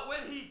 But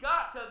when he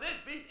got to this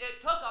beast,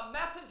 it took a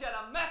message and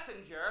a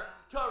messenger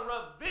to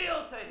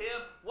reveal to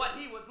him what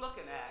he was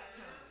looking at.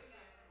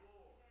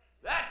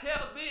 That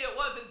tells me it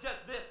wasn't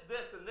just this,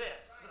 and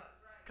this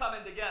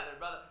coming together,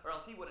 brother, or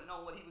else he would have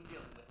known what he was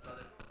dealing with,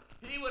 brother.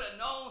 He would have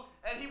known,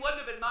 and he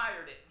wouldn't have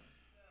admired it.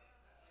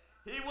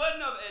 He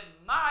wouldn't have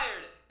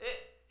admired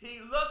it. He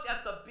looked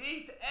at the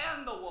beast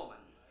and the woman,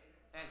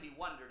 and he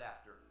wondered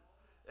after him.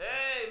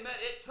 Amen.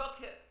 It took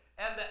him,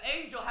 and the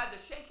angel had to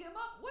shake him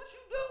up. What you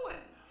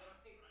doing?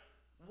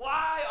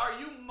 Why are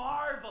you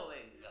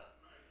marveling?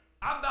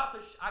 I got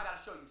to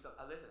show you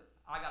something. Listen,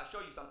 I got to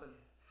show you something.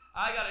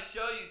 I got to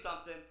show you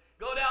something.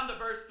 Go down to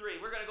verse 3.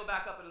 We're going to go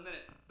back up in a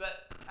minute.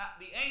 But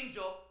the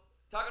angel,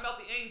 talking about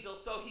the angel,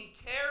 so he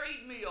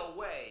carried me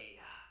away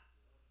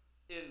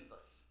in the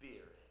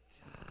spirit.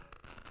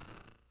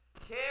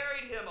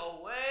 Carried him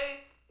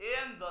away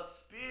in the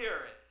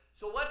Spirit.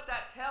 So what's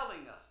that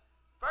telling us?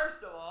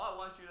 First of all, I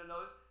want you to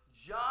notice,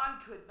 John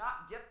could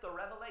not get the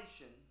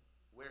revelation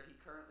where he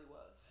currently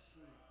was.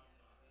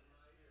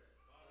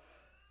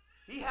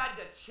 He had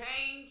to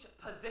change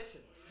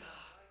positions.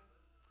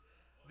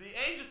 The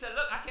angel said,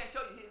 look, I can't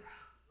show you here.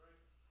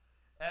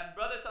 And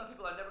brother, some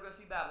people are never going to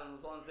see Babylon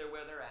as long as they're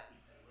where they're at.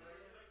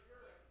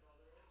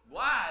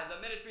 Why? The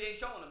ministry ain't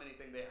showing them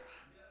anything there.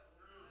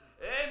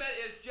 Amen.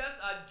 It's just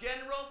a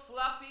general,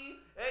 fluffy,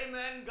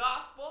 amen,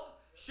 gospel.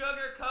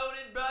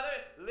 Sugar-coated,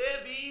 brother.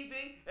 Live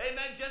easy.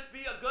 Amen. Just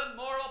be a good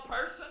moral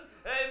person.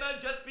 Amen.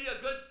 Just be a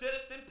good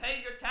citizen. Pay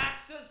your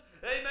taxes.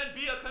 Amen.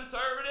 Be a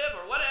conservative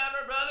or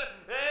whatever, brother.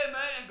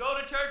 Amen. And go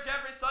to church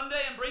every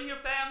Sunday and bring your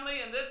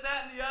family and this,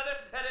 that, and the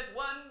other. And it's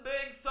one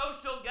big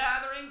social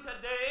gathering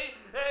today.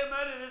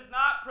 Amen. It is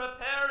not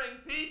preparing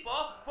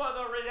people for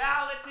the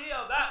reality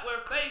of that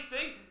we're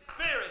facing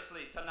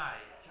spiritually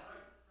tonight.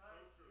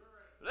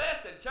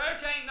 Listen,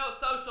 church ain't no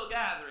social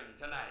gathering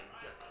tonight.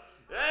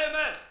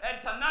 Amen. And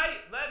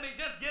tonight, let me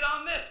just get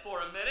on this for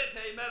a minute,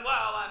 amen,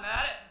 while I'm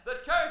at it. The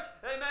church,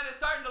 amen, is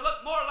starting to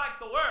look more like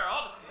the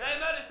world.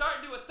 Amen, is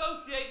starting to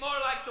associate more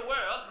like the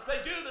world.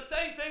 They do the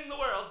same thing the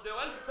world's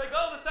doing. They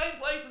go the same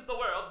places the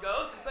world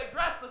goes. They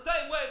dress the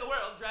same way the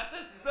world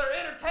dresses. They're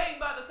entertained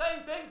by the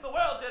same things the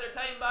world's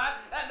entertained by,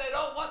 and they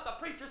don't want the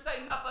preacher to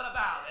say nothing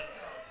about it.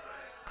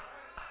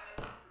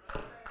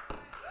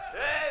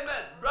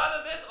 Amen.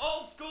 Brother, this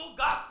old school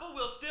gospel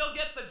will still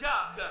get the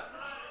job done.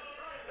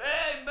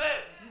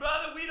 Amen.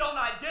 Brother, we don't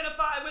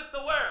identify with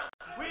the world.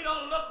 We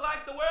don't look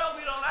like the world.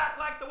 We don't act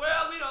like the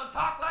world. We don't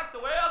talk like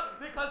the world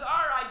because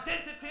our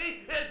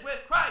identity is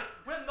with Christ.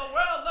 When the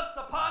world looks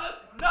upon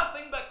us,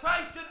 nothing but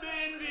Christ should be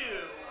in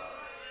view.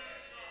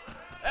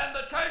 And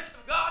the church of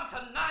God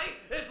tonight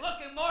is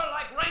looking more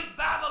like ranked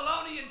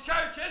Babylonian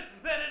churches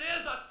than it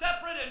is a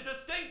separate and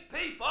distinct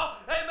people,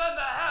 amen,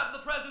 that have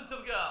the presence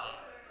of God.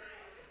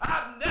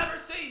 I've never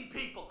seen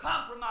people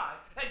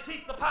compromise and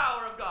keep the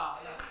power of God.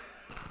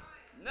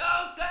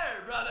 No,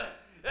 sir, brother.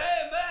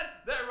 Amen.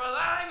 They're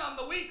relying on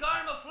the weak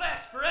arm of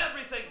flesh for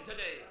everything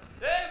today.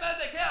 Amen.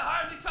 They can't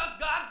hardly trust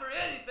God for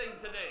anything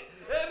today.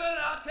 Amen. And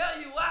I'll tell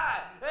you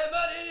why.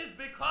 Amen. It is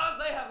because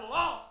they have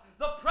lost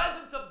the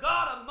presence of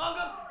God among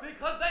them,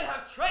 because they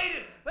have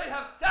traded, they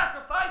have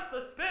sacrificed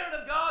the Spirit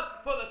of God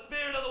for the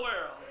spirit of the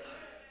world.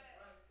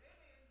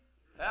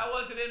 That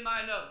wasn't in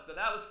my notes, but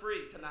that was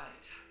free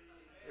tonight.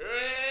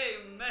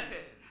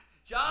 Amen.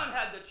 John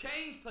had to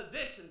change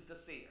positions to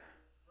see her.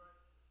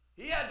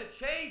 He had to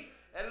change,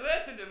 and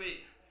listen to me,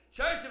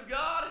 church of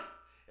God,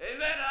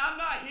 amen, I'm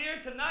not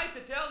here tonight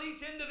to tell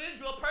each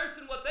individual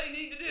person what they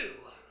need to do.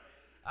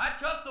 I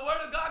trust the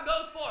Word of God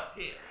goes forth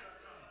here.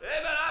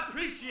 Amen, I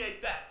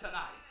appreciate that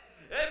tonight.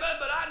 Amen,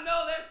 but I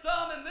know there's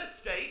some in this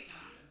state.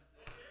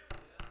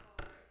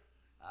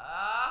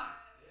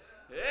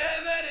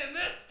 Amen, in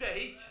this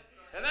state,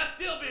 and that's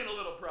still being a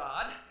little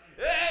broad.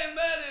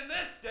 Amen, in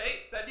this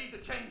state, that need to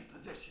change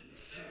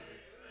positions.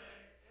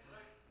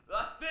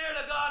 The Spirit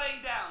of God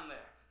ain't down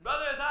there.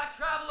 Brother, as I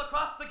travel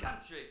across the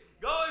country,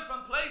 going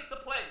from place to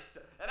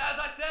place, and as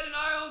I said in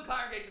our own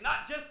congregation,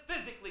 not just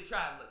physically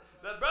traveling,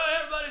 but brother,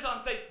 everybody's on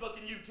Facebook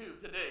and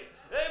YouTube today.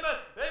 Amen.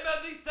 Amen.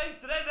 These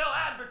saints today, they'll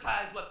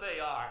advertise what they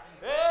are.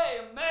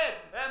 Amen.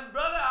 And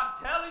brother, I'm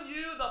telling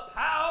you, the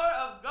power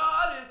of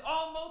God is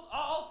almost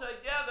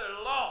altogether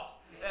lost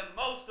in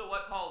most of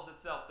what calls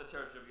itself the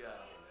Church of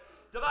God.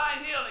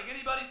 Divine healing.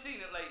 Anybody seen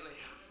it lately?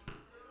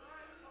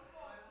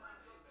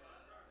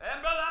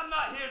 And brother, I'm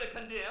not here to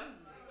condemn.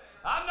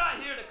 I'm not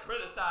here to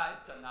criticize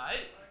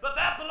tonight, but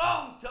that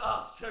belongs to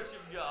us, Church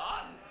of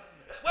God.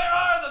 Where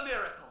are the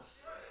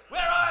miracles?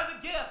 Where are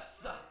the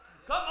gifts?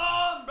 Come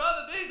on,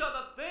 brother, these are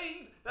the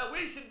things that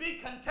we should be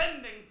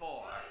contending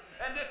for.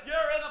 And if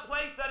you're in a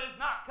place that is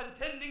not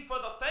contending for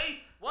the faith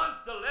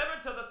once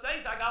delivered to the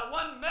saints, I got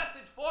one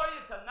message for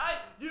you tonight.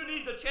 You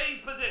need to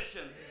change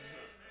positions.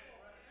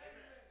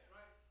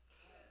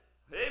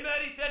 Amen.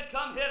 He said,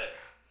 come hither.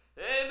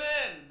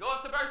 Amen. Go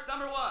up to verse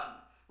number 1.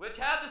 Which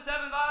had the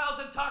 7 vials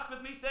and talked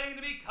with me, saying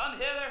to me, come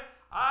hither,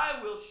 I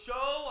will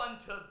show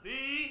unto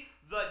thee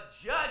the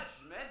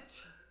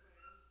judgment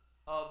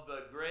of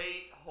the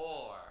great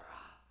whore.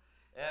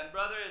 And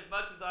brother, as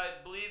much as I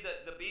believe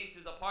that the beast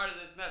is a part of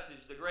this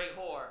message, the great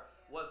whore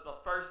was the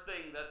first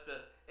thing that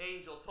the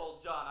angel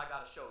told John, I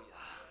got to show you.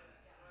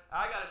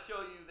 I got to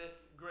show you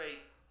this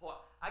great whore.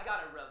 I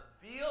got to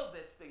reveal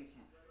this thing to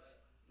you.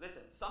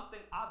 Listen,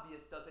 something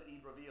obvious doesn't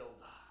need revealed.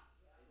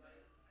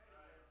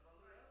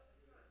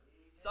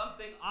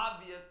 Something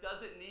obvious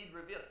doesn't need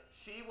revealed.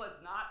 She was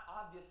not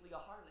obviously a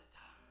harlot.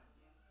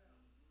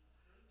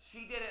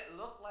 She didn't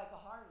look like a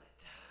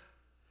harlot.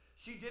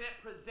 She didn't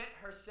present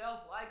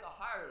herself like a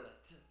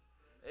harlot.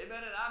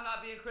 Amen. And I'm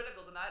not being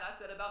critical tonight. I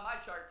said about my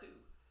chart too.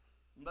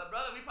 But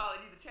brother, we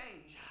probably need to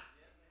change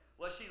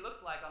what she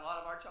looks like on a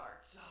lot of our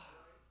charts.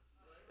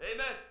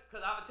 Amen. Because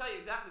I'm going to tell you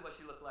exactly what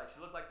she looked like.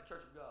 She looked like the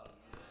Church of God.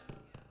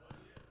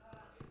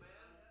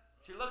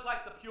 She looked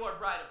like the pure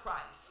bride of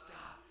Christ.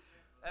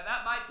 And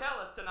that might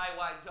tell us tonight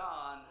why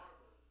John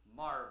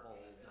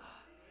marveled.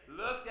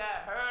 looked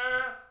at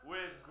her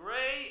with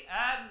great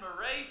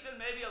admiration,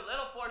 maybe a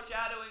little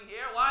foreshadowing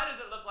here. Why does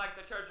it look like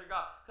the church of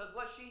God? Because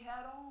what she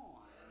had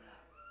on.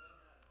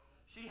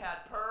 She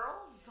had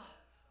pearls.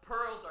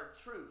 Pearls are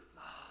truth.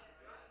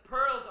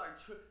 Pearls are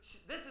truth.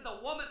 This is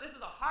a woman, this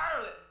is a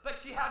harlot, but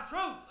she had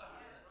truth.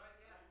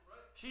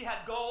 She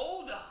had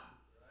gold.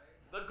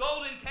 The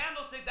golden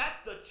candlestick, that's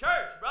the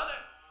church, brother.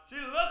 She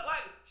looked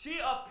like, she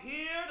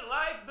appeared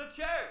like the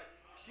church.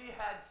 She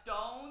had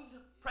stones,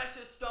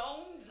 precious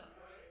stones.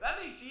 That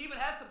means she even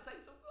had some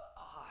saints of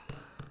God.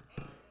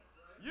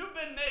 You've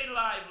been made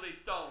lively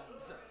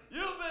stones.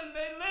 You've been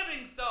made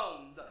living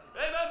stones.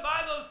 Amen.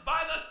 By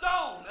the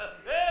stone.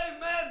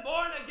 Amen.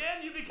 Born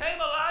again, you became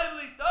a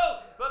lively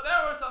stone. But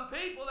there were some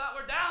people that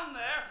were down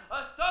there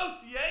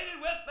associated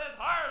with this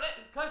harlot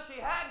because she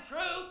had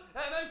truth.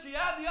 Amen. She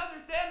had the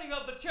understanding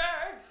of the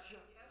church.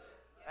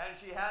 And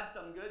she had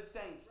some good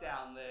saints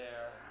down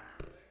there.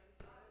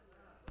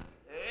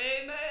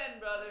 Amen,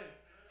 brother.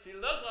 She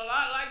looked a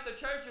lot like the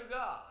church of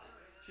God.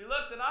 She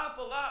looked an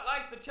awful lot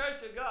like the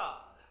church of God.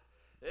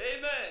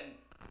 Amen.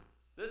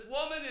 This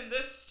woman in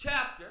this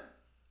chapter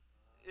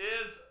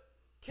is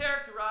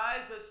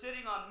characterized as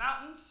sitting on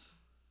mountains,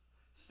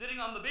 sitting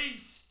on the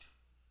beast,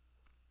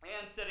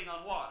 and sitting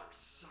on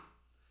waters.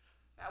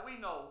 Now we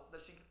know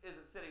that she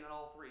isn't sitting on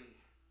all three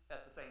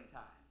at the same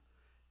time.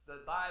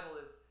 The Bible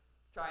is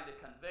trying to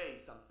convey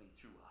something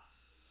to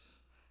us.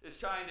 It's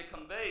trying to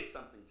convey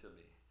something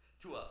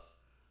to us.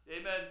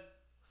 Amen.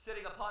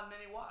 Sitting upon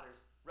many waters.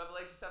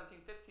 Revelation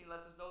 17:15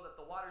 lets us know that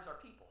the waters are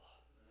people.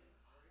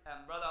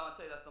 And brother, I want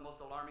to say that's the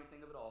most alarming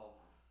thing of it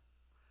all,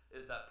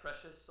 is that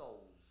precious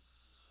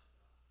souls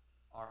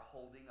are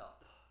holding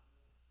up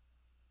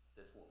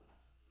this woman.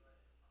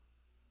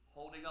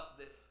 Holding up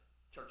this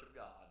church of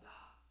God.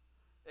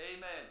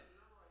 Amen.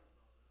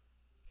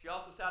 She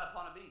also sat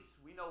upon a beast.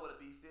 We know what a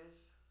beast is.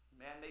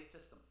 Man-made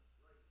system.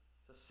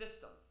 It's a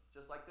system,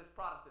 just like this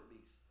Protestant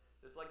beast.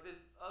 Just like this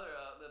other,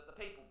 the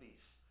papal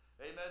beast.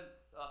 Amen.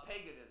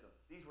 Paganism.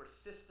 These were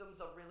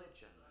systems of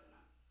religion.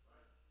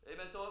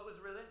 Amen. So it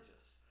was religious.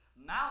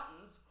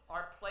 Mountains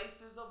are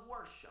places of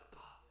worship.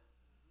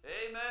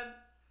 Amen.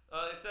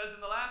 It says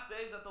in the last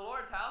days that the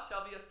Lord's house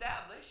shall be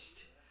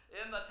established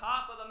in the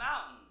top of the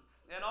mountain,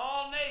 and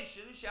all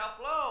nations shall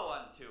flow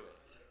unto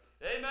it.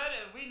 Amen.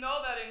 And we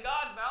know that in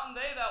God's mountain,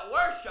 they that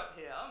worship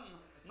Him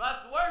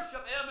must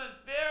worship Him in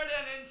spirit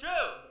and in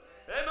truth.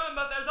 Amen.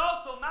 But there's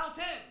also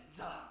mountains.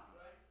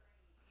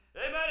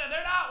 Amen. And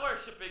they're not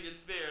worshiping in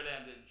spirit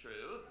and in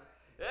truth.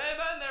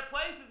 Amen. They're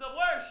places of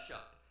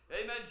worship.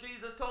 Amen.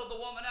 Jesus told the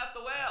woman at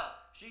the well.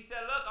 She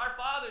said, look, our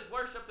fathers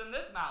worshipped in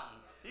this mountain.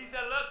 He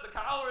said, look, the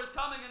hour is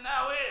coming and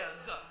now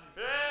is.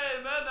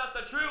 Amen. That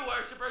the true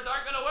worshipers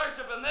aren't going to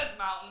worship in this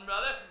mountain,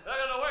 brother.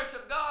 They're going to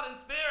worship God in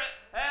spirit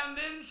and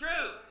in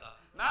truth.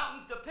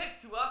 Mountains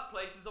depict to us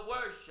places of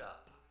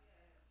worship.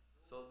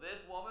 So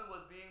this woman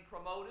was being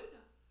promoted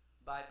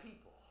by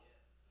people,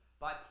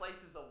 by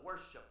places of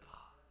worship,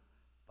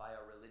 by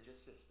a religious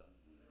system.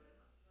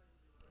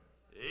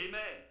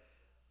 Amen.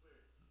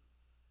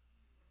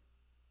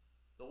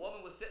 The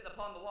woman was sitting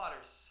upon the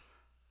waters.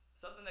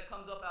 Something that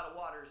comes up out of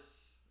waters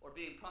or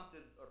being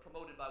prompted or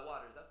promoted by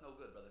waters, that's no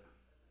good, brother.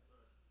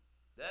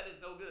 That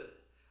is no good.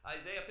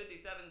 Isaiah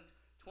 57:20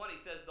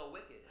 says, the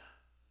wicked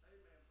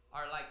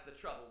are like the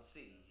troubled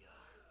sea,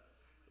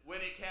 when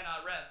it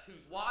cannot rest,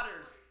 whose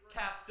waters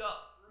cast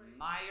up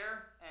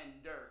mire and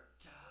dirt.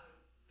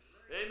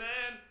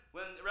 Amen.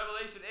 When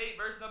Revelation 8,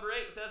 verse number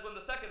 8 says, when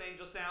the second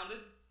angel sounded,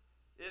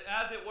 it,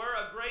 as it were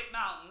a great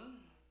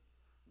mountain,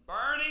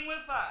 burning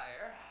with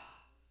fire,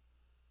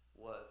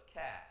 was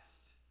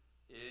cast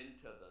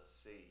into the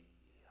sea.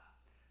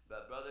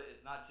 But brother,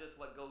 it's not just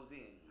what goes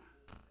in,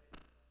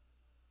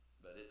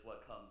 but it's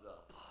what comes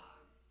up.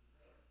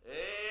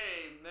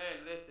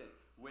 Amen. Listen,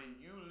 when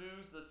you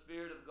lose the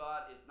Spirit of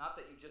God, it's not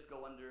that you just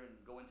go under and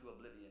go into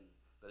oblivion,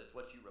 but it's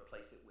what you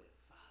replace it with.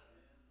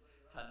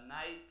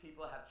 Tonight,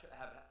 people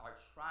are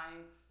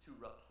trying to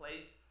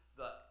replace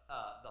the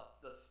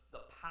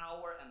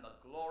power and the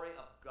glory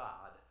of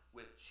God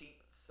with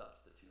cheap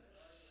substitutes.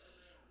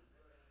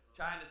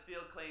 Trying to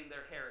still claim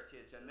their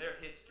heritage and their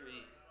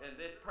history and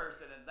this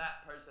person and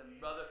that person.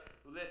 Brother,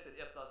 listen,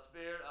 if the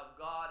Spirit of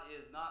God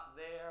is not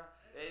there,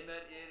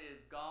 amen, it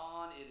is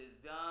gone, it is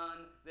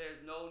done.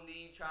 There's no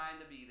need trying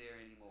to be there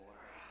anymore.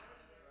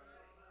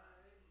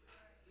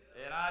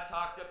 And I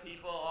talk to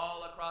people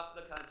all across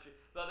the country.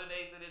 Brother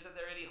Nathan, isn't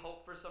there any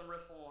hope for some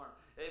reform?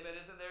 Amen.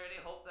 Isn't there any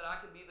hope that I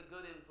can be the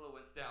good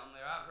influence down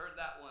there? I've heard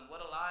that one.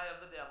 What a lie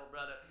of the devil,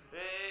 brother.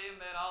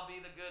 Amen. I'll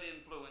be the good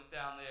influence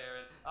down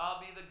there, and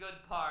I'll be the good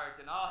part,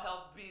 and I'll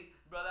help be.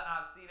 Brother,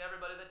 I've seen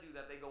everybody that do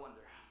that. They go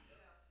under.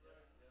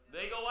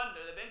 They go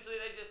under. Eventually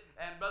they just,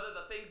 and brother,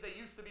 the things they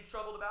used to be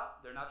troubled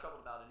about, they're not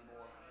troubled about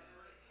anymore.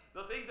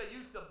 The things that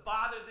used to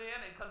bother them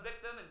and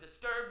convict them and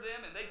disturb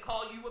them, and they'd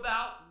call you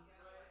about,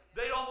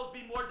 they'd almost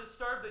be more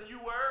disturbed than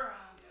you were.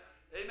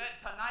 Amen.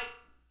 Tonight,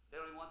 they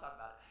don't even want to talk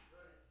about it.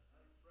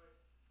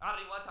 I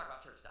don't even want to talk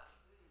about church stuff.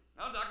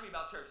 Don't talk to me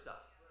about church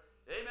stuff.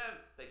 Amen.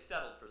 They've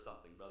settled for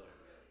something, brother.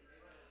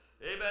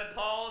 Amen.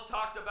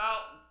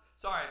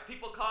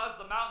 People caused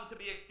the mountain to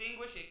be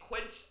extinguished. It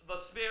quenched the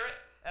spirit,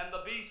 and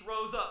the beast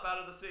rose up out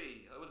of the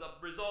sea. It was a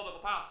result of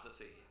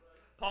apostasy.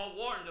 Paul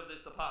warned of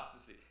this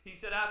apostasy. He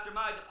said, after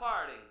my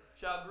departing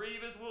shall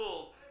grieve as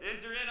wolves,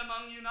 enter in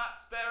among you, not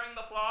sparing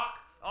the flock,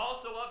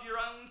 also of your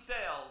own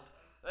selves.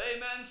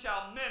 Amen.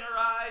 Shall men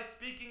arise,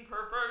 speaking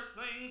perverse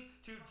things,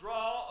 to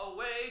draw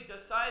away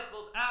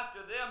disciples after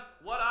them.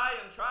 What I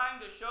am trying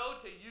to show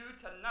to you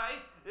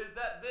tonight is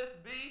that this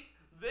beast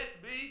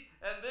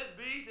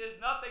is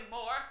nothing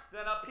more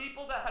than a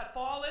people that had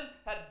fallen,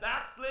 had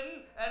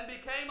backslidden, and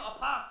became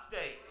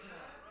apostate.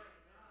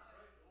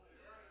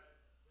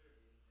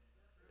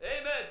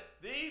 Amen.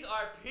 These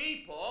are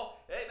people.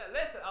 Amen.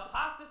 Listen,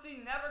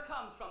 apostasy never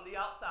comes from the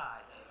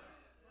outside.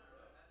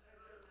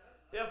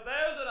 If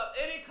there's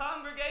any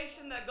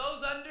congregation that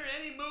goes under,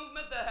 any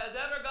movement that has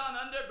ever gone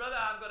under, brother,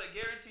 I'm going to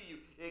guarantee you,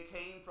 it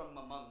came from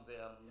among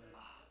them.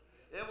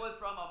 It was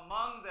from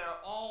among their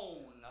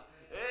own.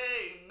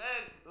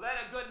 Amen. Let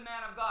a good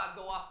man of God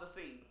go off the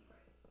scene.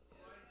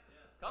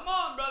 Come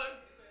on, brother.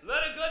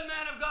 Let a good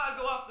man of God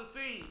go off the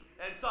scene,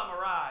 and some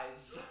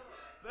arise.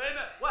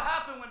 Amen. What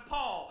happened when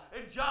Paul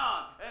and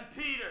John and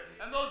Peter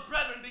and those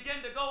brethren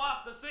began to go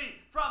off the scene?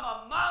 From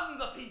among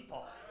the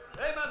people.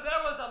 Amen.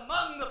 There was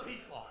among the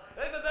people.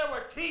 Amen. There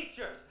were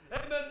teachers.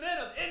 Amen. Men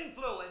of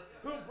influence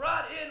who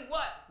brought in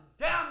what?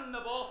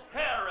 Damnable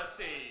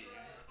heresies.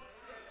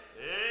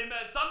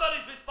 Amen.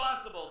 Somebody's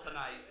responsible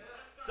tonight.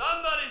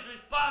 Somebody's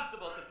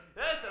responsible.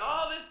 Listen,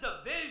 all this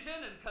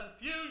division and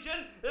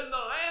confusion in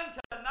the land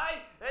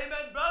tonight.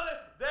 Amen, brother.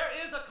 There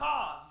is a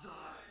cause.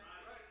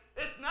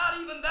 It's not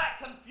even that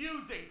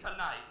confusing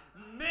tonight.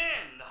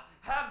 Men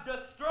have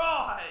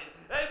destroyed,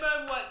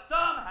 amen, what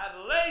some have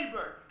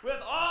labored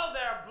with all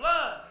their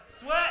blood,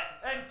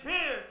 sweat, and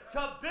tears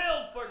to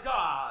build for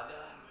God.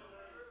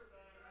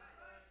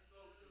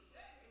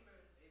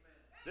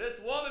 This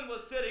woman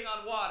was sitting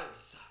on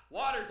waters.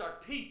 Waters are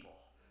people.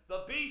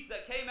 The beast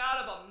that came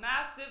out of a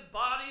massive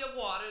body of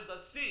water, the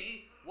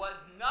sea, was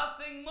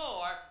nothing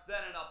more than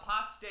an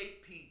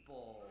apostate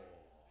people.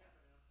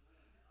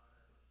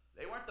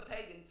 They weren't the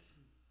pagans.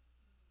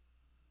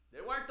 They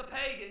weren't the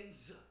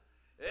pagans.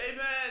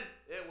 Amen.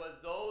 It was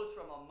those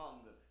from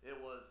among them. It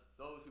was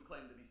those who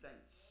claimed to be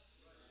saints.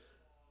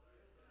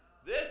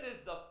 This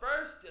is the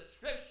first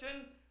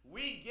description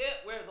we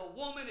get where the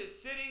woman is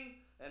sitting,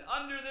 and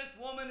under this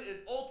woman is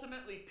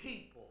ultimately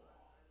people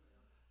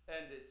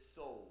and its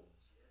souls.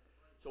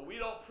 So we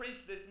don't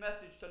preach this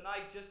message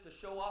tonight just to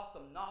show off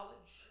some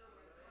knowledge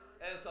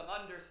and some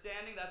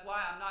understanding. That's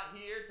why I'm not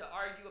here to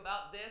argue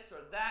about this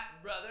or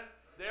that, brother.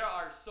 There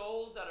are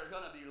souls that are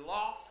going to be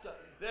lost.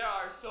 There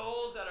are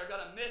souls that are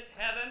going to miss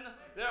heaven.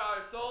 There are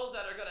souls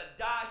that are going to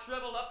die,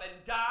 shrivel up and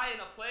die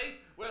in a place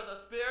where the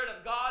Spirit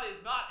of God is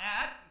not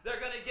at. They're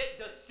going to get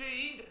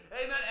deceived,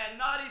 amen, and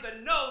not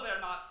even know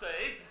they're not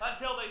saved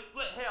until they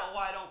split hell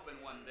wide open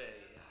one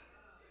day.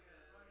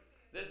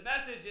 This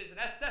message is a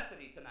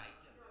necessity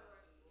tonight.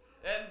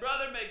 And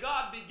brother, may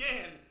God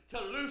begin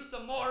to loose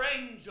some more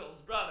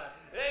angels, brother.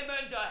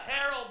 Amen, to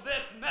herald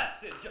this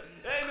message.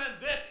 Amen,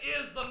 this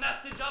is the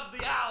message of the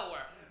hour.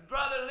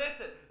 Brother,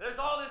 listen, there's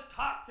all this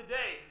talk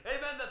today,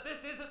 amen, that this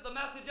isn't the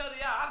message of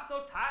the hour. I'm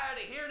so tired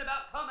of hearing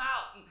about come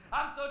out, and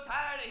I'm so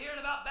tired of hearing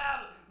about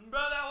Babylon.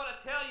 Brother, I want to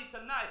tell you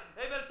tonight,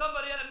 amen,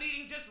 somebody at a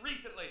meeting just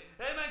recently,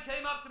 amen,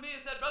 came up to me and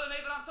said, Brother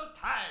Nathan, I'm so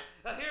tired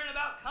of hearing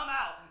about come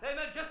out.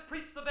 Amen, just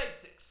preach the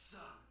basics.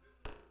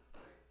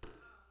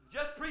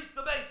 Just preach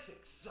the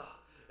basics.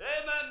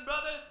 Amen,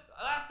 brother.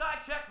 Last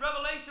I checked,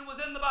 Revelation was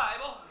in the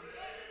Bible.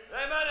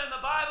 Amen. And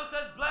the Bible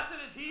says,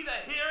 blessed is he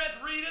that heareth,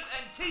 readeth,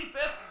 and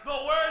keepeth the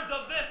words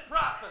of this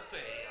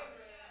prophecy.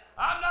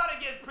 I'm not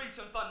against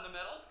preaching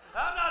fundamentals.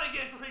 I'm not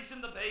against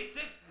preaching the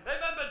basics.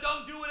 Amen. But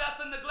don't do it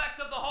at the neglect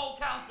of the whole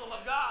counsel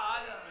of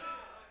God.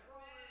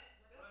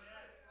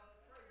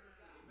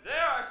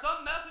 There are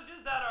some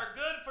messages that are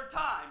good for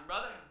time,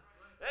 brother.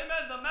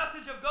 Amen. The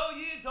message of go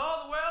ye into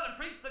all the world and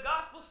preach the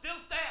gospel still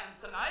stands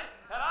tonight,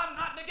 and I'm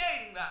not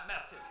negating that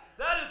message.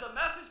 That is a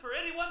message for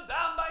anyone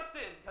bound by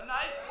sin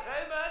tonight.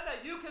 Amen.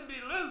 That you can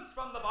be loose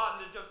from the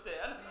bondage of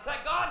sin,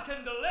 that God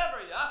can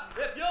deliver you.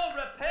 If you'll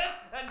repent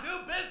and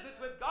do business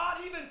with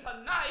God even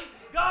tonight,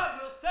 God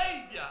will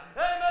save you.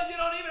 Amen. You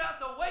don't even have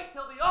to wait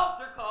till the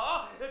altar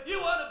call. If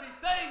you want to be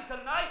saved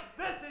tonight,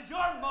 this is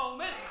your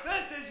moment.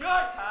 This is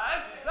your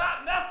time.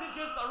 That message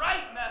is the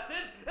right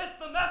message. It's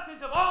the message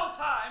of all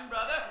time,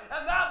 brother.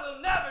 And that will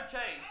never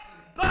change.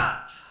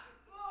 But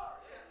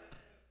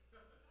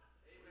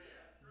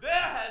there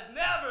has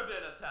never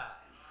been a time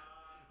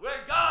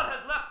where God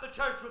has left the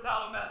church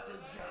without a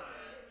message.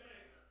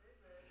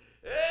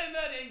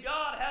 Amen. And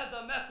God has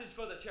a message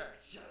for the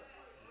church.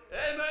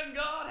 Amen.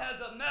 God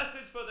has a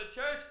message for the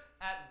church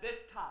at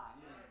this time.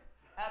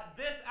 At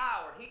this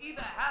hour. He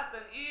that hath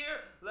an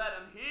ear, let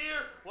him hear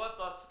what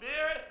the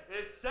Spirit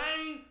is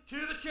saying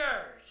to the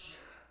church.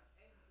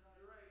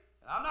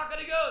 I'm not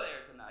going to go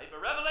there tonight, but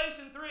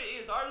Revelation 3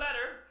 is our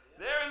letter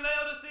there in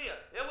Laodicea.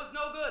 It was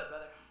no good,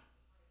 brother.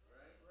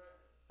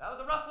 That was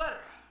a rough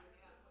letter.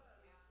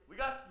 We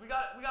got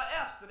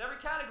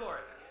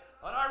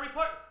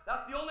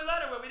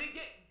We didn't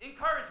get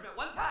encouragement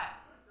one time.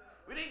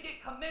 We didn't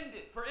get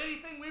commended for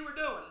anything we were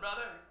doing,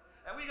 brother.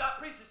 And we got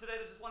preachers today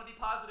that just want to be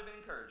positive and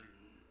encouraging.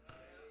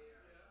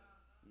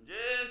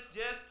 Just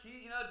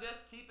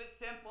keep it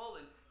simple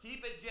and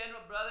keep it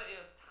general, brother.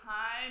 It's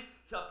time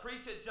to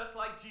preach it just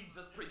like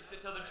Jesus preached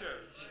it to the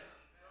church.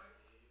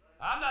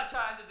 I'm not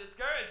trying to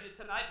discourage you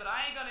tonight, but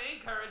I ain't going to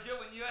encourage you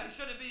when you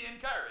shouldn't be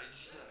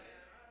encouraged.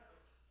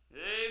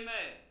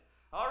 Amen.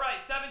 All right,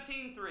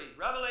 17:3.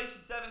 Revelation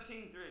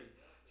 17:3.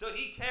 So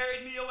he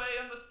carried me away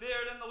in the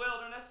spirit in the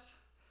wilderness,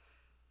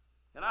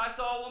 and I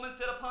saw a woman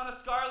sit upon a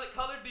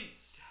scarlet-colored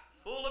beast,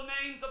 full of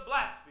names of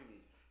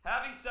blasphemy,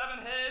 having 7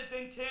 heads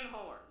and 10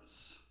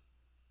 horns.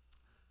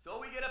 So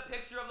we get a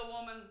picture of the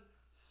woman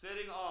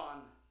sitting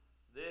on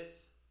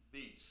this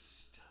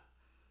beast.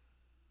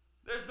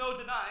 There's no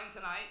denying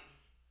tonight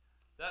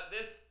that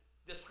this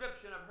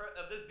description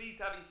of this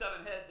beast having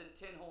 7 heads and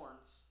 10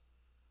 horns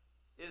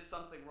is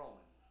something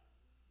Roman.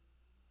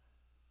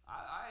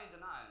 I ain't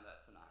denying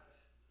that tonight.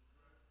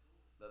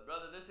 But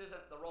brother, this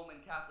isn't the Roman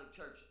Catholic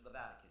Church, the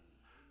Vatican.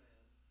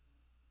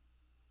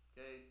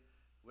 Okay?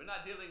 We're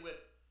not dealing with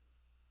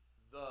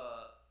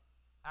the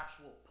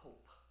actual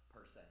Pope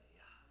per se.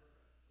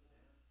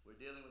 We're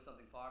dealing with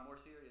something far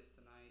more serious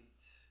tonight.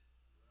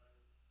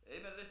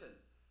 Amen. Listen,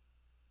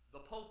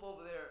 the Pope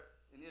over there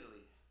in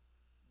Italy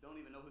don't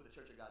even know who the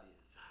Church of God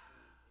is.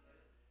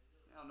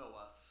 They don't know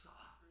us.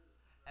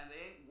 And they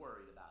ain't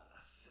worried about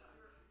us.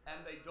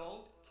 And they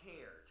don't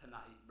care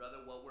tonight,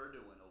 brother, what we're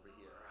doing over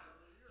here.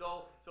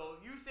 So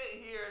you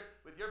sit here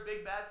with your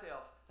big bad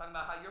self talking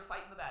about how you're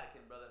fighting the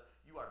Vatican, brother.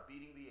 You are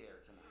beating the air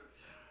tonight.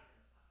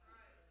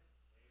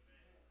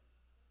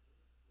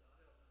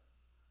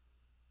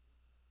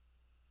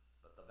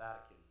 But the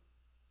Vatican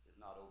is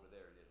not over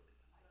there in Italy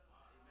tonight.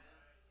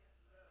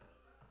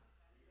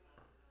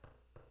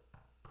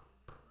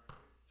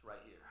 It's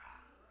right here.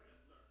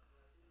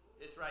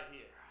 It's right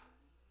here.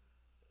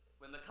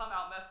 When the come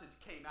out message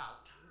came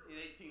out in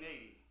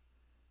 1880,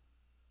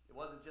 it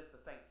wasn't just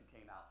the saints who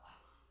came out.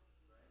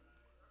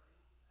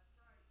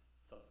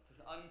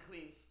 Some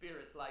unclean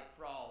spirits like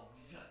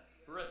frogs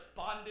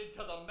responded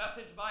to the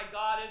message by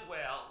God as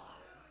well.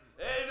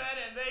 Amen.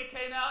 And they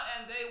came out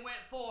and they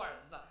went forth.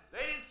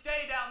 They didn't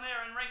stay down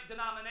there and rank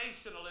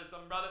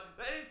denominationalism, brother.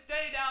 They didn't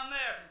stay down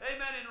there,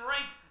 amen, and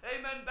rank,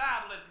 amen,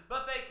 Babylon.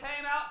 But they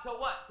came out to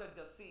what? To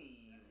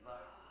deceive.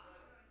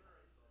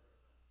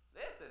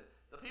 Listen,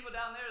 the people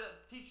down there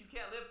that teach you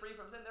can't live free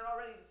from sin, they're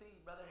already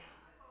deceived, brother.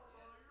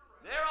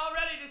 They're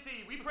already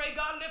deceived. We pray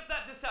God lift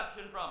that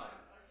deception from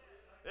them.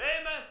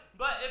 Amen.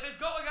 But if it's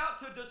going out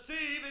to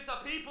deceive, it's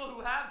a people who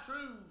have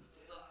truth.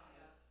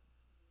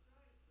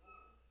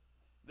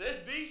 This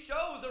beast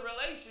shows a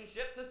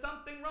relationship to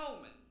something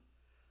Roman.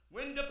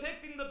 When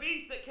depicting the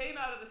beast that came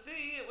out of the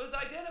sea, it was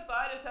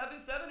identified as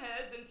having 7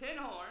 heads and 10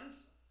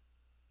 horns.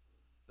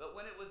 But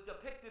when it was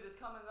depicted as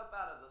coming up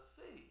out of the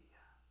sea,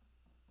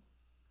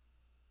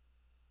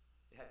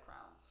 it had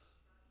crowns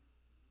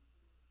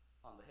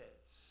on the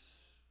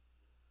heads.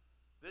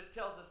 This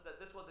tells us that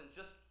this wasn't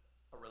just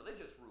a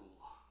religious rule,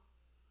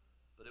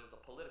 but it was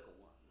a political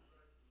one.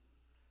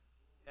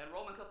 And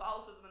Roman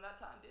Catholicism in that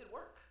time did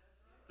work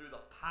through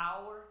the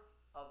power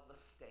of the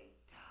state.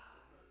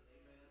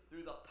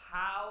 Through the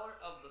power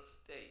of the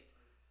state.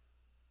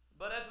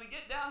 But as we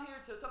get down here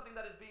to something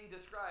that is being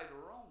described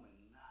Roman,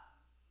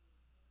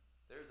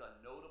 there's a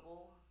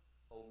notable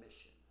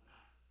omission.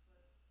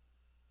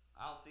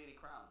 I don't see any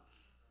crowns.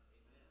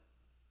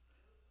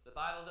 The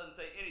Bible doesn't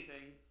say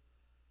anything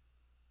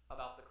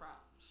about the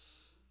crowns.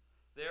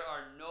 There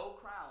are no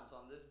crowns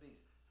on this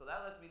beast. So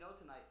that lets me know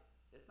tonight,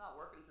 it's not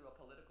working through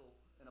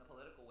in a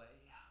political way.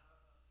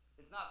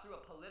 It's not through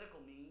a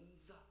political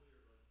means.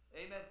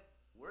 Amen.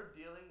 We're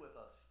dealing with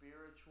a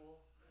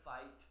spiritual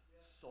fight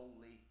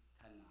solely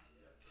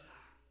tonight.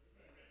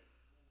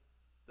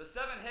 The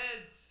 7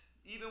 heads,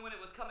 even when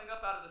it was coming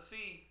up out of the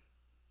sea,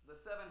 the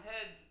 7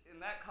 heads in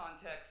that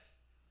context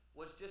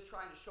was just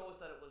trying to show us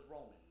that it was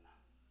Roman.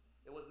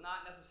 It was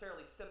not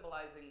necessarily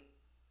symbolizing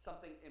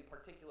something in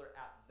particular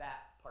at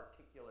that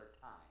particular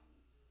time.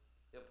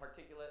 The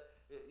particular,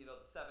 the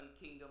 7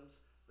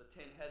 kingdoms, the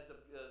 10 heads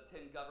of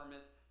 10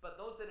 governments, but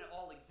those didn't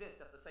all exist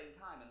at the same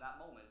time in that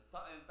moment.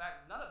 In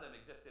fact, none of them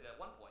existed at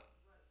one point.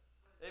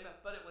 Amen.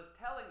 But it was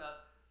telling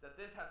us that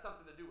this has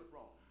something to do with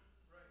Rome.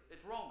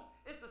 It's Roman.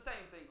 It's the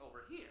same thing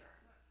over here.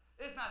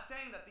 It's not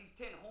saying that these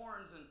 10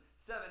 horns and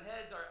 7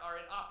 heads are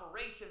in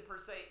operation per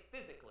se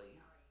physically,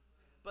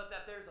 but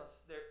that there's a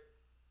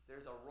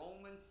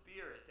Roman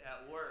spirit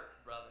at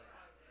work, brother.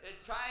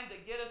 It's trying to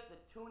get us to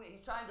tune in.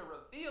 He's trying to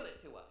reveal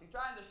it to us. He's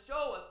trying to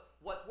show us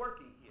what's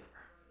working here.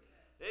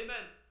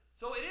 Amen.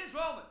 So it is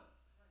Roman,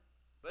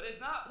 but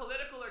it's not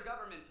political or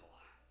governmental.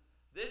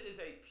 This is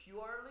a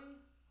purely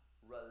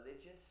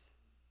religious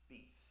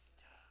beast.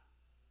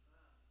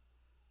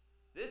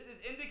 This is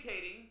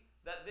indicating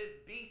that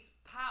this beast's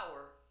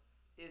power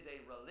is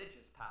a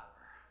religious power.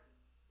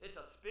 It's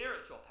a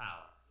spiritual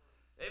power.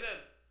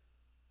 Amen.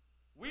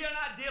 We are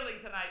not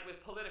dealing tonight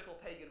with political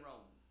pagan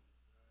Rome.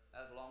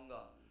 That's long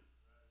gone.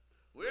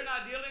 We're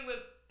not dealing with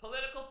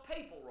political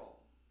papal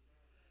Rome.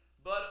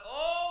 But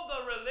oh,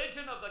 the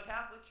religion of the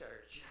Catholic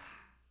Church,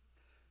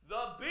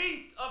 the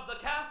beast of the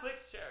Catholic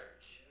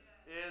Church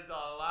is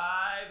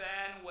alive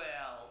and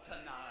well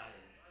tonight.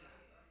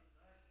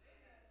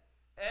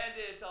 And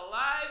it's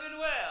alive and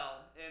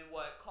well in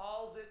what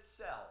calls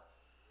itself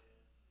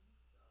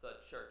the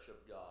Church of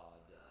God.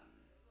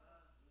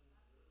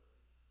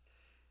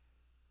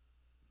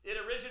 It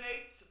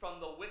originates from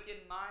the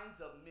wicked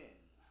minds of men.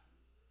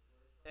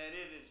 And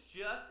it is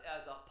just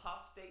as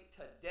apostate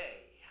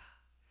today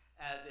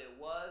as it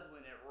was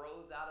when it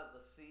rose out of the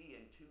sea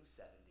in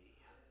 270.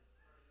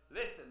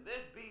 Listen,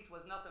 this beast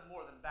was nothing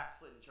more than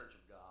backslidden Church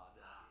of God.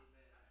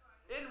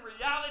 In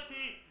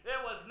reality, it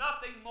was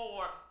nothing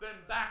more than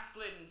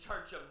backslidden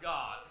Church of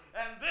God.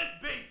 And this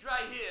beast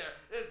right here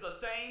is the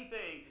same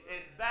thing.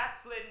 It's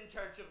backslidden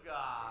Church of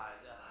God.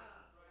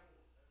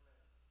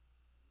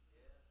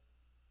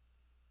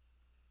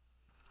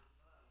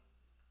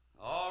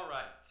 All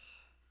right.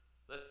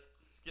 Let's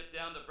skip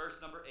down to verse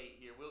number 8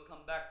 here. We'll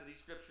come back to these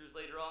scriptures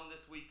later on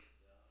this week.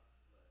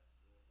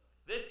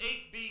 This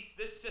eighth beast,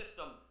 this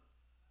system,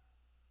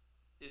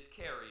 is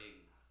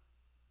carrying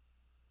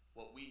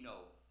what we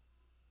know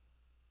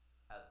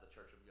as the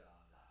Church of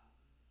God.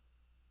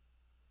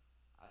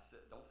 I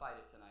said, don't fight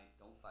it tonight.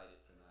 Don't fight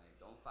it tonight.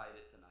 Don't fight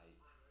it tonight.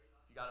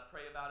 If you got to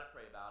pray about it,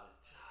 pray about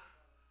it.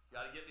 You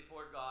got to get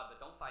before God,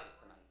 but don't fight it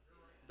tonight.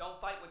 Don't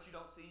fight what you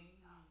don't see.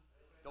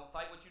 Don't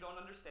fight what you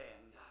don't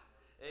understand.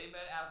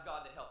 Amen. Ask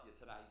God to help you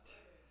tonight.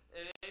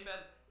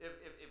 Amen.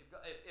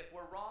 If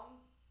we're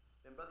wrong,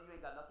 then brother, you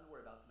ain't got nothing to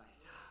worry about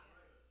tonight.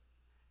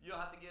 You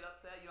don't have to get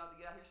upset. You don't have to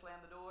get out here, slam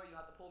the door. You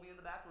don't have to pull me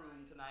in the back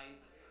room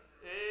tonight.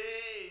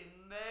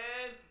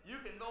 Amen.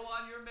 You can go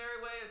on your merry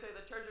way and say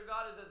the Church of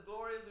God is as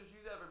glorious as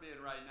she's ever been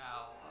right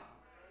now.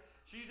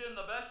 She's in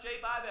the best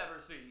shape I've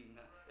ever seen.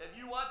 If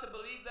you want to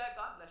believe that,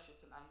 God bless you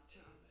tonight.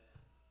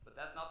 But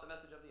that's not the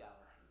message of the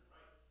hour.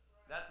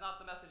 That's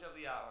not the message of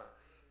the hour.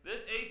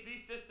 This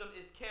 8B system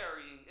is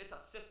carrying, it's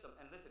a system,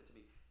 and listen to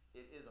me,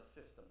 it is a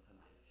system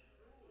tonight.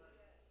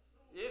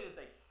 It is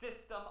a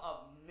system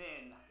of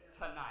men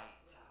tonight.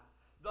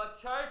 The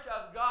Church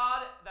of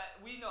God that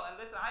we know, and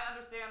listen, I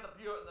understand the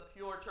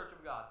pure Church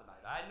of God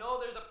tonight. I know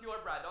there's a pure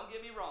bride. Don't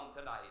get me wrong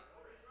tonight.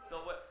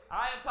 So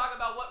I am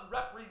talking about what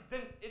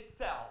represents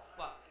itself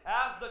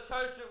as the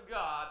Church of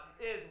God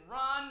is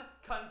run,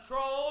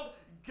 controlled,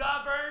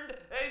 governed,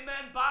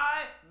 amen,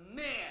 by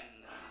men.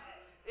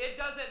 It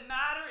doesn't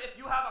matter if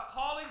you have a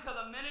calling to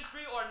the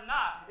ministry or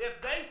not. If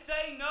they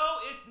say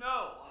no, it's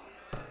no.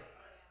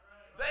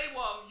 They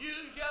won't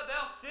use you.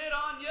 They'll sit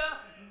on you.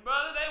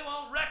 Brother, they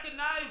won't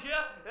recognize you.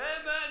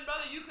 Amen,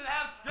 brother. You can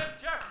have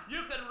scripture.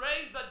 You can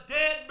raise the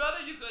dead, brother.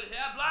 You could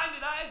have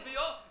blinded eyes be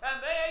open, and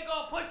they ain't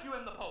going to put you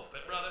in the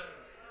pulpit, brother.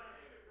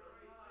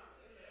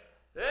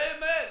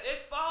 Amen.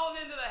 It's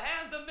fallen into the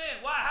hands of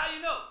men. Why? How do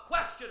you know?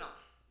 Question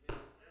them.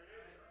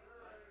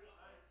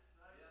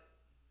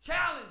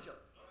 Challenge them.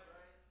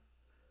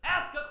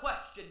 Ask a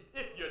question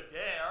if you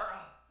dare.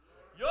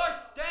 Your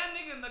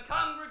standing in the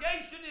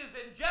congregation is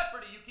in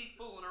jeopardy. You keep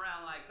fooling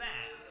around like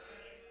that.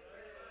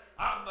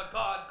 I'm the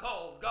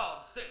God-called,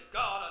 God-sent,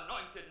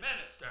 God-anointed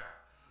minister.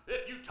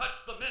 If you touch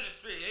the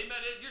ministry, amen,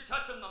 you're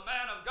touching the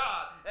man of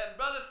God. And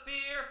brother,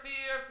 fear,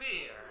 fear,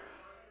 fear.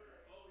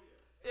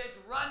 It's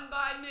run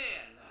by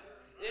men.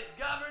 It's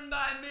governed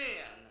by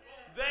men.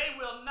 They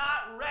will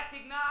not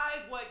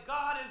recognize what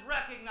God is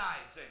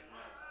recognizing.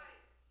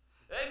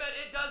 Amen.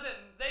 It doesn't,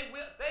 they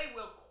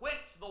will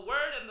quench the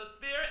word and the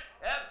spirit.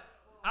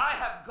 I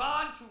have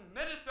gone to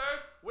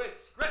ministers with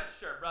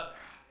scripture, brother.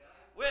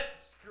 With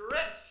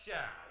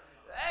scripture.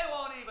 They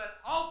won't even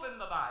open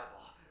the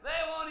Bible.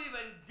 They won't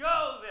even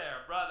go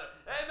there, brother.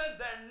 Amen.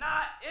 They're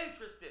not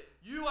interested.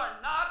 You are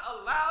not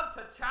allowed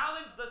to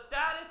challenge the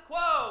status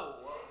quo.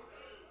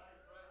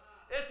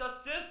 It's a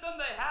system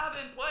they have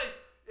in place.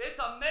 It's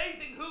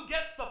amazing who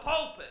gets the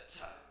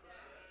pulpit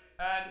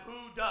and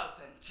who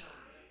doesn't.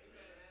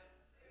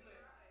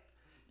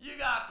 You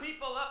got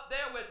people up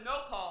there with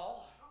no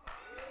call.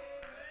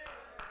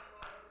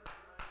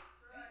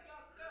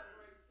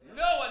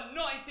 No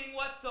anointing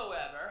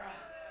whatsoever.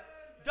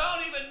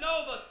 Don't even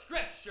know the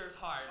scriptures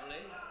hardly.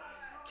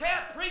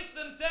 Can't preach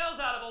themselves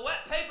out of a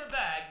wet paper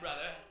bag,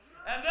 brother.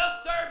 And they'll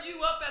serve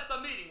you up at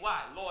the meeting. Why?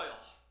 Loyal.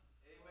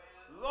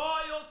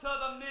 Loyal to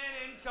the men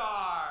in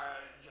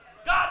charge.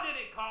 God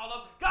didn't call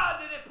them. God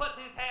didn't put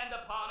his hand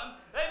upon them.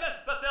 Amen.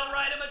 But they'll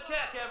write him a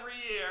check every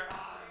year.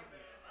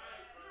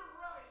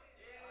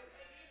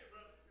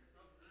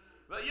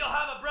 But you'll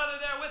have a brother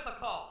there with a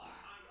call.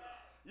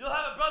 You'll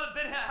have a brother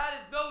had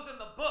his nose in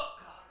the book.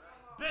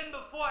 Been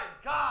before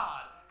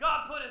God.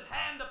 God put his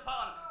hand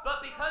upon him.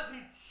 But because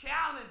he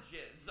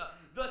challenges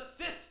the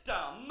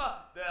system,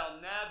 they'll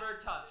never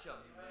touch him.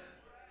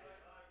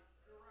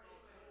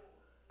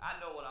 I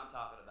know what I'm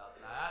talking about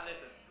tonight.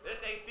 Listen, this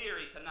ain't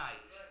theory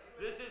tonight.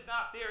 This is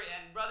not theory.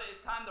 And brother,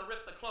 it's time to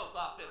rip the cloak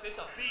off this. It's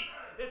a beast.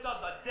 It's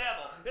of the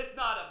devil. It's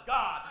not of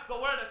God. The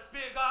word of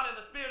Spirit God and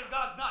the Spirit of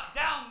God's not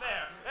down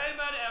there.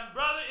 Amen. And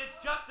brother, it's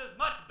just as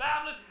much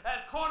babbling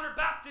as Corner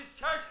Baptist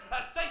Church,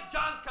 as St.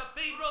 John's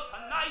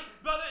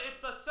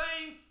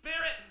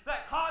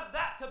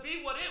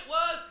be what it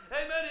was.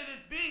 Amen. It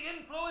is being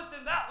influenced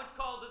in that which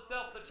calls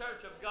itself the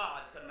church of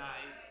God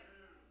tonight.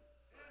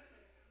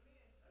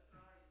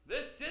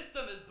 This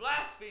system is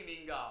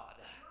blaspheming God.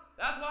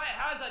 That's why it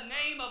has a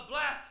name of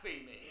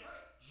blasphemy,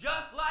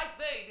 just like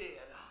they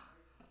did.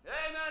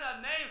 Amen,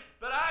 a name.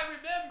 But I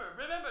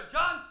remember,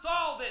 John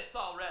saw this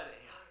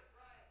already.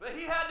 But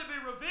he had to be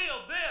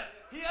revealed this.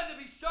 He had to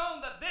be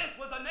shown that this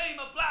was a name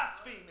of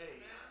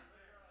blasphemy.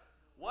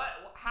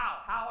 What?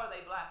 How are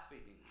they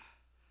blaspheming?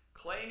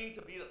 Claiming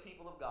to be the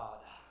people of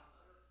God.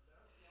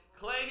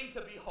 Claiming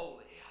to be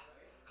holy.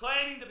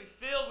 Claiming to be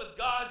filled with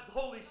God's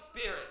Holy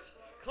Spirit.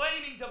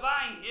 Claiming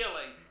divine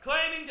healing.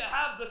 Claiming to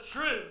have the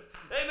truth.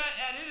 Amen.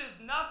 And it is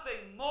nothing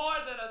more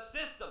than a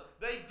system.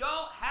 They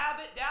don't have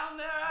it down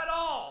there at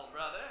all,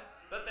 brother.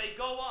 But they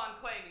go on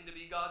claiming to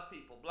be God's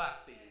people,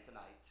 blaspheming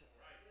tonight.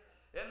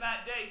 In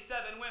that day,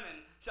 7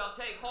 women shall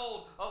take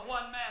hold of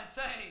one man,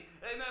 saying,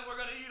 amen, we're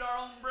going to eat our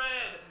own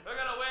bread. We're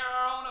going to wear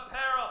our own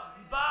apparel.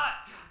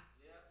 But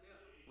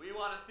we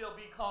want to still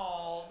be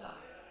called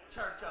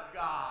Church of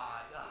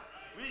God.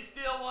 We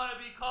still want to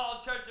be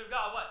called Church of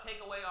God. What? Take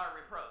away our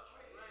reproach.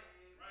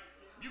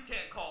 You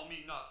can't call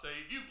me not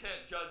saved. You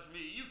can't judge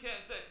me. You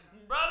can't say,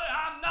 brother,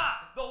 I'm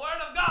not. The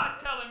Word of God's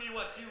telling me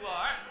what you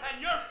are,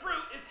 and your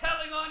fruit is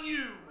telling on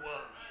you.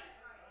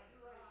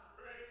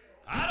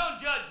 I don't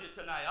judge you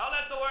tonight. I'll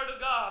let the Word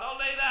of God, I'll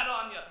lay that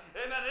on you.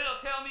 Amen.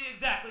 It'll tell me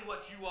exactly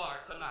what you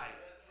are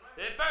tonight.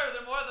 And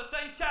furthermore, the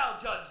saints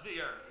shall judge the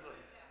earth.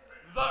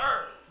 The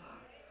earth.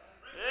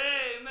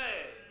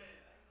 Amen.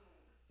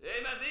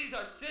 Amen. These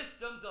are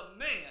systems of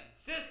men.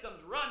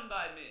 Systems run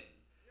by men.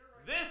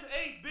 This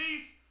 8th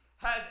beast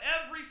has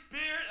every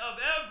spirit of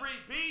every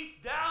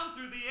beast down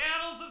through the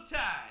annals of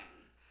time.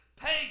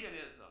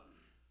 Paganism.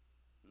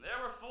 There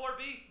were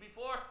 4 beasts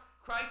before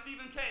Christ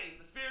even came.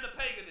 The spirit of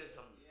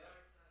paganism.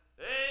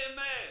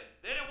 Amen.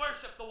 They didn't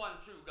worship the one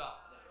true God.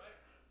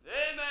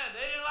 Amen.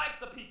 They didn't like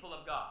the people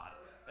of God.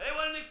 They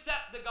wouldn't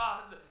accept the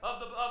God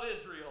of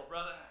Israel,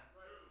 brother.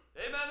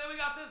 Amen. Then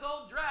we got this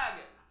old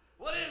dragon.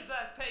 What is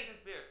that pagan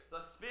spirit?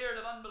 The spirit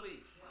of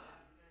unbelief.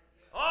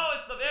 Oh,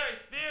 it's the very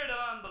spirit of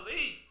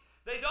unbelief.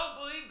 They don't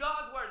believe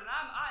God's word. And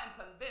I am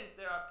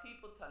convinced there are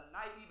people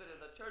tonight, even in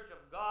the church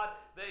of God,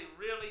 they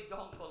really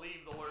don't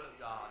believe the word of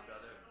God,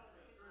 brother.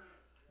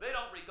 They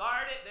don't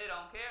regard it. They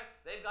don't care.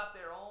 They've got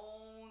their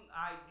own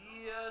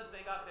ideas.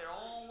 They got their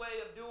own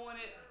way of doing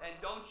it. And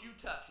don't you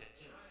touch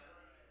it.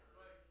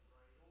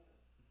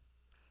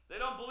 They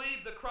don't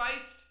believe the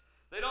Christ.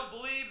 They don't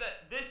believe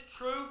that this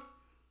truth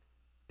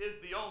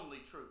is the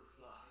only truth.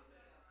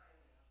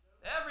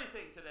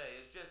 Everything today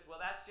is just,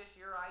 well, that's just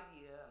your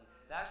idea. And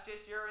that's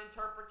just your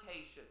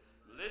interpretation.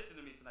 Listen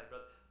to me tonight,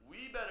 brother.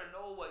 We better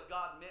know what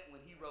God meant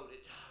when He wrote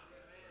it.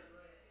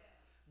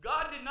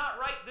 God did not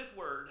write this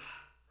word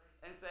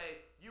and say,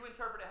 you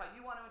interpret it how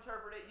you want to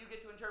interpret it. You get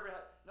to interpret it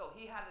how... No,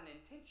 He had an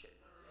intention.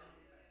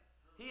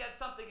 He had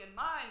something in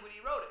mind when He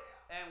wrote it.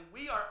 And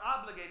we are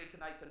obligated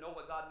tonight to know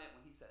what God meant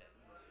when He said it.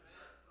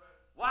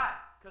 Why?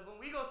 Because when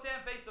we go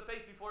stand face to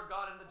face before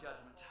God in the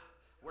judgment,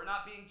 we're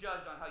not being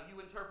judged on how you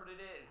interpreted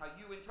it and how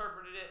you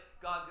interpreted it.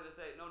 God's going to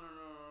say, no.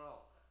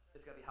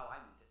 It's going to be how I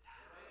meant it.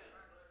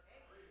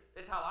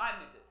 It's how I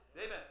meant it.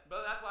 Amen.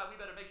 But that's why we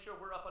better make sure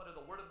we're up under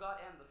the Word of God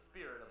and the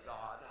Spirit of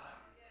God.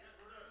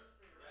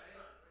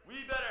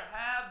 We better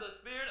have the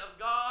Spirit of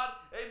God,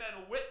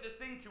 amen,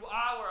 witnessing to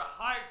our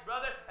hearts,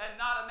 brother, and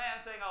not a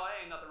man saying, oh,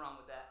 there ain't nothing wrong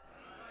with that.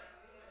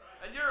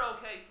 And you're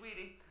okay,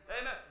 sweetie.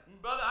 Amen.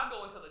 Brother, I'm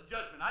going to the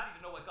judgment. I need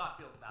to know what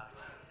God feels about it.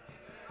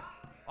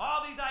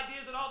 All these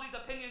ideas and all these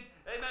opinions,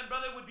 amen,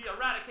 brother, would be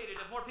eradicated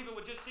if more people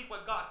would just seek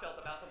what God felt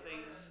about some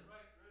things.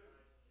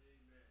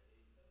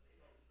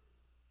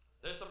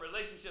 There's some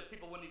relationships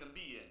people wouldn't even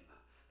be in.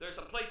 There's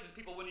some places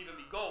people wouldn't even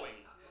be going.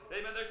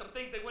 Amen. There's some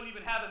things they wouldn't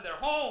even have in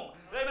their home.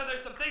 Amen.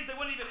 There's some things they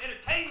wouldn't even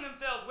entertain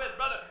themselves with,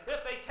 brother,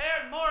 if they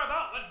cared more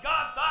about what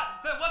God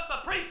thought than what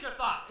the preacher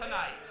thought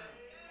tonight.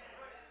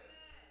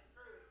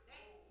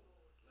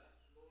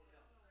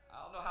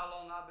 I don't know how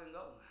long I've been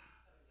going.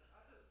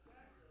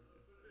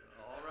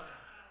 All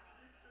right.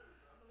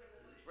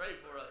 Pray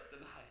for us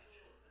tonight.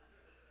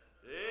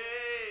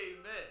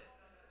 Amen.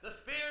 The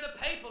spirit of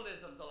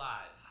papalism's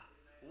alive.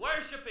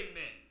 Worshiping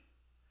men.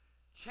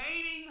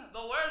 Chaining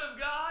the Word of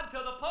God to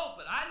the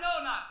pulpit. I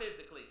know not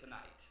physically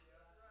tonight.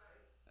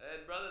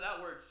 And brother, that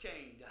word's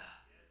chained.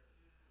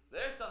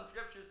 There's some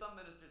scriptures some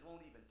ministers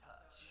won't even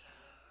touch.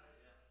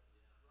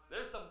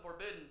 There's some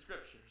forbidden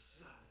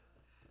scriptures.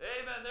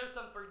 Amen. There's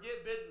some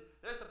forbidden.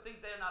 There's some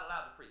things they're not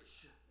allowed to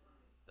preach.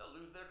 They'll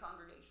lose their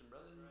congregation,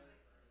 brother.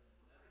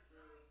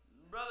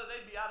 Brother,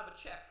 they'd be out of a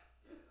check.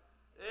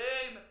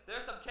 Amen.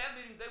 There's some camp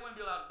meetings they wouldn't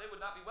be allowed. They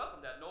would not be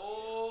welcomed at.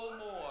 No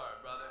more,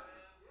 brother.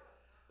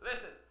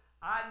 Listen,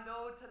 I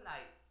know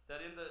tonight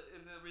that in the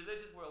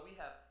religious world we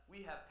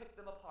have picked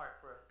them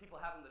apart for people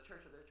having the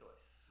church of their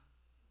choice.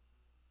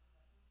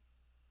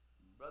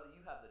 Brother, you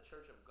have the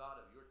church of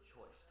God of your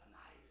choice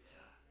tonight.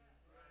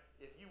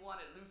 If you want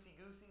it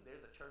loosey-goosey,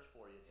 there's a church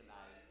for you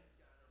tonight.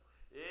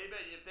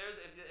 Amen.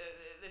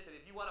 Listen,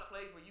 if you want a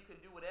place where you can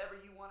do whatever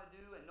you want to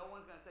do and no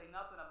one's going to say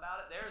nothing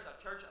about it, there's a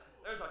church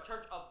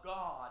of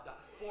God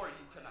for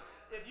you tonight.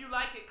 If you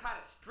like it kind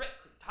of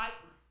strict and tight,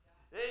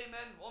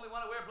 amen, only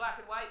want to wear black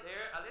and white,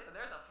 listen,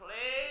 there's a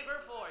flavor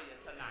for you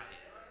tonight.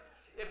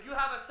 If you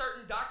have a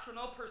certain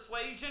doctrinal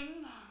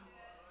persuasion,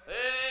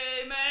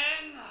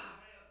 amen,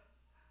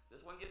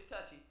 this one gets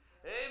touchy,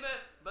 amen,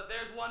 but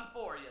there's one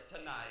for you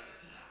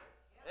tonight.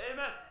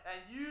 Amen.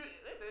 And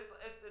listen,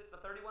 it's the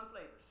 31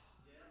 flavors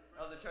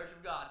of the Church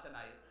of God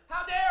tonight.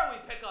 How dare we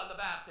pick on the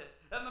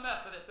Baptists and the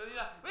Methodists? And,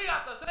 we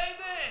got the same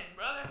thing,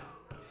 brother.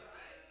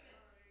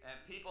 And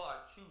people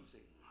are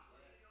choosing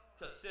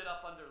to sit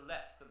up under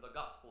less than the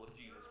gospel of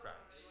Jesus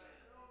Christ.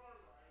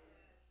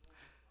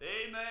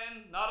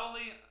 Amen. Not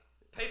only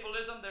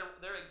papalism,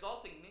 they're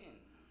exalting men.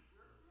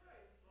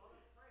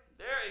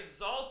 They're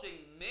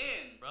exalting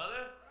men,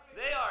 brother.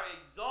 They are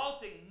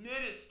exalting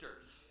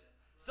ministers.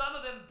 Some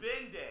of them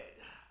been dead.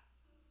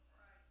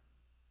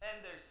 And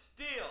they're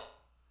still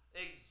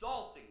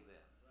exalting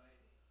them.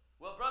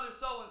 Well, brother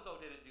so-and-so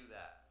didn't do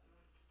that.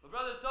 Well,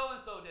 brother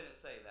so-and-so didn't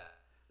say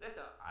that.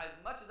 Listen, as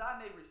much as I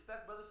may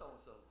respect brother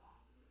so-and-so,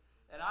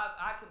 and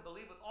I can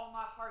believe with all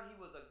my heart he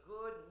was a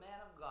good man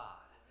of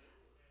God,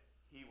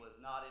 he was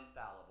not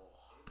infallible.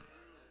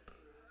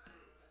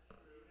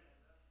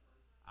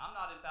 I'm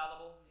not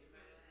infallible.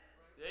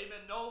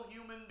 Amen. No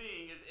human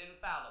being is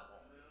infallible.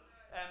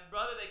 And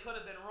brother, they could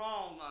have been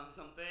wrong on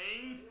some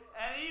things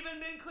and even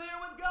been clear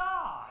with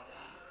God.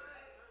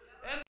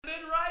 And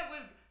been right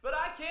with, but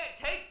I can't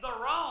take the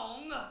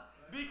wrong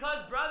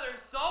because brother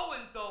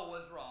so-and-so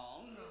was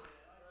wrong.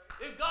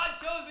 If God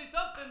shows me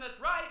something that's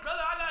right, brother,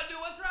 I got to do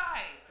what's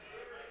right.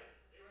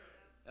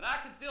 And I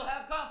can still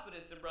have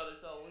confidence in brother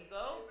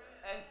so-and-so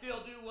and still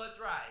do what's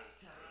right.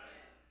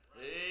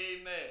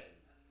 Amen.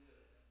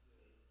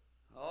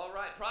 All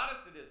right,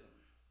 Protestantism.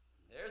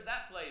 There's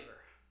that flavor.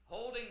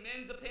 Holding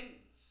men's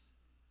opinions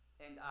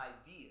and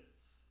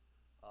ideas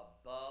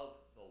above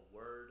the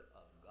Word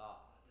of God.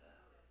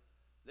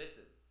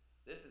 Listen,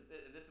 this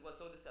is what's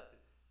so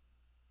deceptive.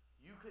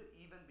 You could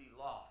even be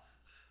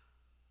lost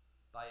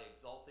by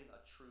exalting a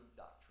true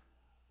doctrine.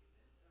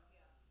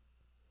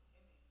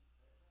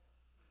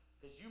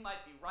 Because you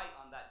might be right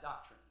on that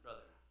doctrine,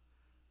 brother.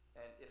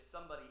 And if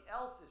somebody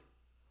else has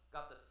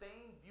got the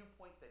same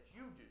viewpoint that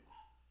you do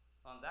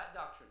on that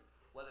doctrine,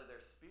 whether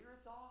their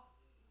spirit's off,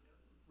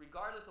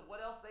 regardless of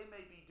what else they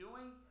may be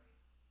doing,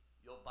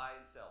 you'll buy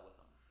and sell with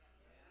them.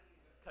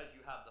 Because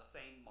you have the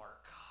same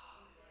mark.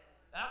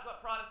 That's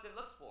what Protestant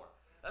looks for.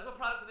 That's what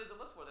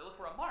Protestantism looks for. They look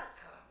for a mark.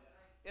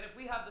 And if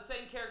we have the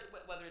same character,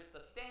 whether it's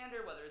the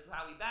standard, whether it's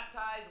how we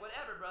baptize,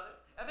 whatever, brother,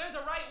 and there's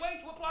a right way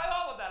to apply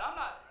all of that. I'm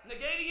not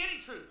negating any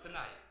truth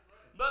tonight.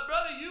 But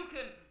brother, you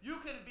can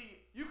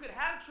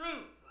have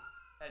truth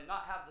and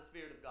not have the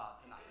Spirit of God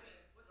tonight.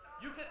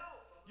 You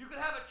can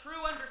have a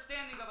true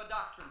understanding of a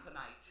doctrine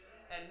tonight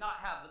and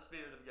not have the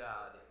Spirit of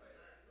God.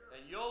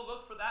 And you'll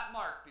look for that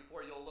mark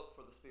before you'll look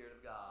for the Spirit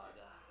of God.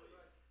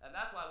 And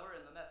that's why we're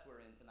in the mess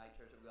we're in tonight,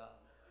 Church of God.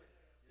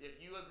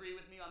 If you agree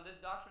with me on this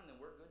doctrine, then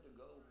we're good to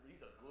go. He's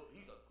a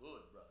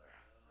good brother.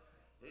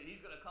 He's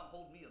going to come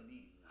hold me a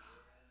meeting.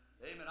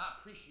 Amen. I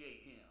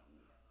appreciate him.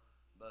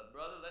 But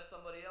brother, let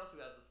somebody else who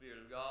has the Spirit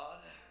of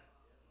God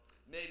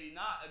maybe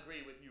not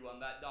agree with you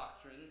on that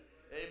doctrine.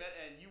 Amen.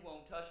 And you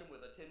won't touch him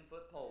with a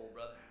 10-foot pole,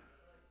 brother.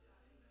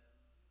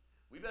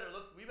 We better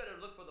look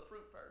for the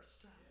fruit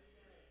first.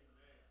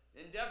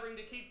 Endeavoring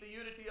to keep the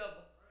unity of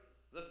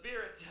the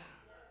Spirit.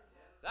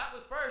 That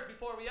was first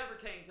before we ever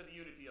came to the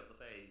unity of the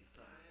faith.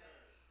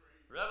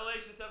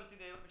 Revelation 17,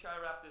 let me try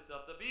to wrap this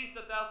up. The beast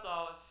that thou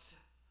sawest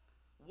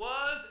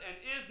was and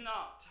is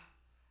not,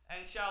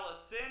 and shall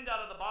ascend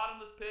out of the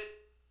bottomless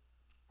pit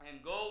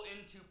and go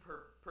into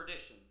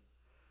perdition.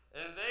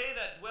 And they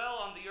that dwell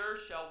on the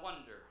earth shall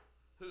wonder,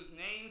 whose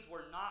names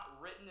were not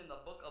written in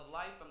the book of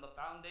life from the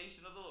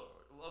foundation of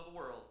the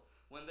world,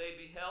 when they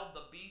beheld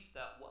the beast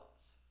that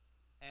was,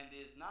 and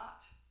is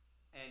not,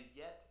 and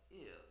yet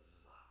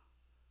is.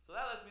 So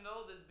that lets me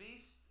know this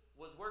beast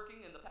was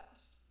working in the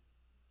past.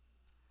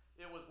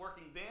 It was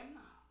working then,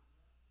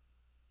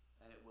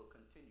 and it will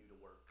continue to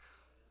work.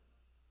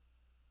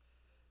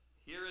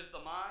 Here is the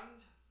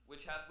mind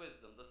which hath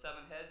wisdom. The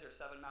 7 heads are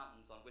 7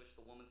 mountains on which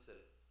the woman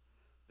sitteth.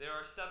 There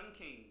are 7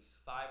 kings,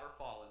 5 are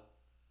fallen,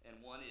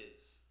 and 1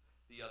 is.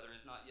 The other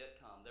is not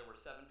yet come. There were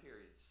 7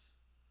 periods.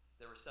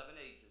 There were 7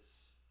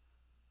 ages.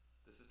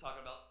 This is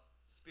talking about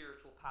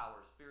spiritual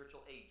powers,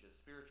 spiritual ages,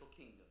 spiritual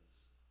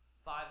kingdoms.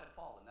 5 had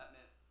fallen. That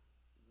meant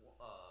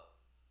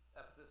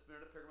Ephesus,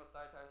 Smyrna, Pergamos,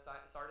 Thyatira,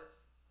 Sardis.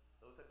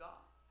 Those had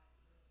gone.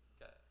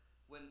 Okay.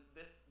 When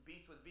this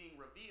beast was being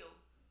revealed,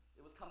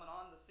 it was coming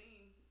on the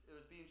scene. It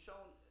was being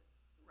shown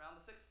around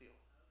the 6th seal.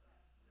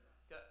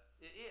 Okay.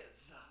 It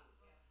is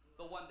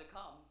the one to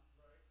come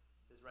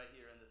is right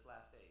here in this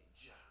last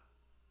age.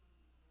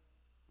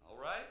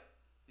 All right?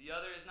 The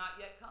other is not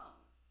yet come.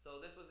 So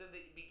this was in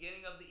the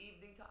beginning of the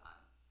evening time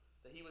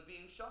that he was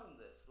being shown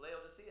this.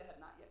 Laodicea had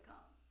not yet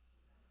come.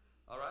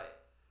 All right?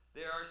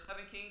 There are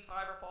 7 kings, 5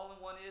 are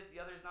fallen, 1 is, the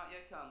other is not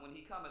yet come. When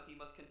he cometh, he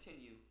must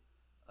continue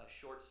a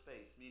short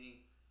space, meaning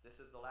this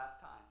is the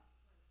last time.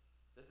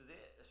 This is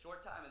it, a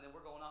short time, and then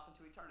we're going off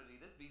into eternity.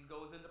 This beast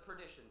goes into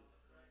perdition.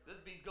 This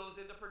beast goes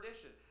into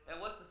perdition. And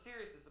what's the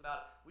seriousness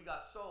about it? We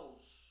got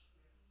souls.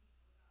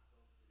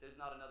 There's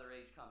not another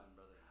age coming,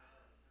 brother.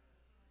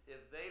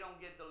 If they don't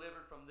get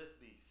delivered from this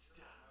beast,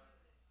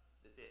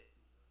 that's it.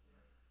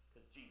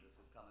 Because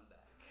Jesus is coming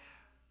back.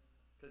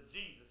 Because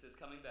Jesus is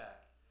coming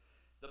back.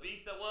 The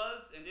beast that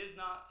was and is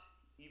not,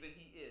 even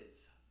he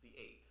is the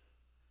 8th,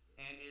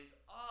 and is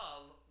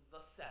of the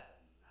 7,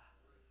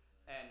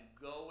 and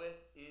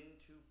goeth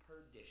into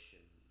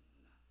perdition.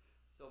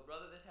 So,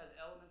 brother, this has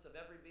elements of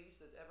every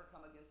beast that's ever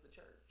come against the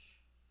church.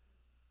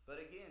 But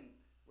again,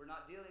 we're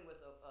not dealing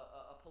with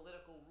a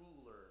political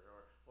ruler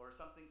or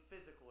something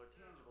physical or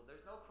tangible.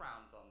 There's no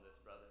crowns on this,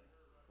 brother.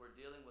 We're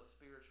dealing with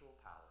spiritual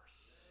powers,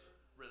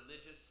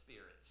 religious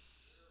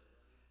spirits.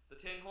 The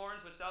 10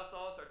 horns which thou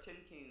sawest are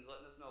 10 kings,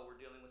 letting us know we're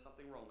dealing with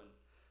something Roman,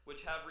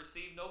 which have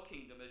received no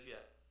kingdom as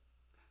yet,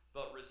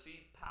 but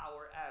receive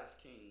power as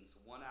kings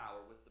 1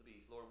 hour with the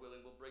beast. Lord willing,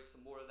 we'll break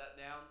some more of that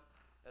down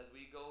as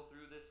we go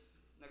through this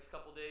next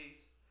couple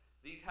days.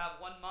 These have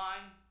one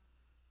mind,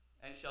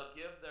 and shall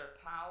give their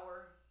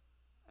power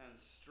and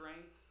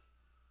strength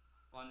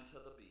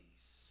unto the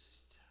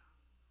beast.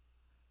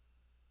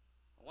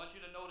 I want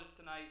you to notice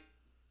tonight,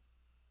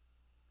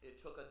 it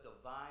took a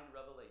divine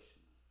revelation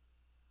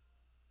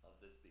of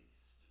this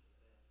beast.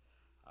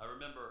 I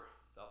remember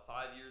about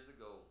 5 years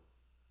ago,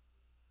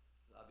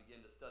 I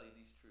began to study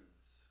these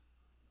truths,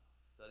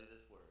 study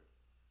this word,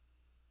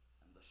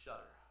 and the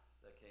shudder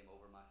that came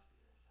over my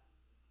spirit.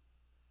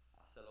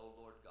 I said, oh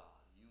Lord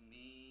God, you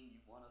mean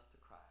you want us to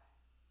cry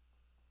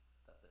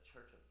that the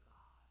church of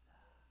God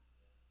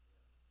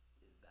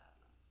is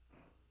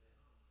Babylon?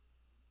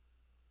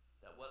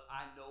 That what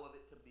I know of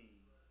it to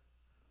be,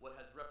 what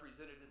has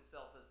represented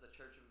itself as the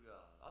church of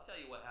God. I'll tell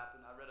you what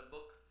happened. I read a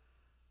book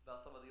about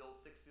some of the old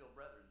six-sealed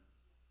brethren.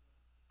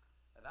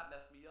 And that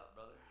messed me up,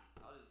 brother.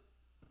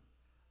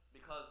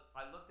 Because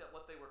I looked at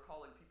what they were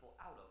calling people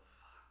out of.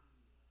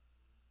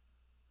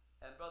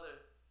 And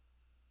brother,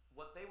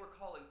 what they were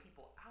calling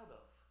people out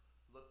of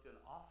looked an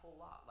awful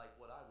lot like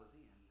what I was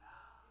in.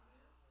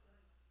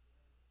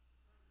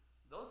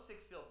 Those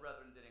six-sealed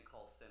brethren didn't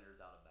call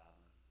sinners out of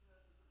Babylon.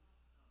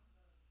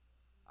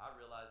 I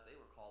realized they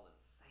were calling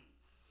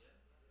saints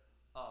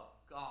of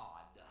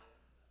God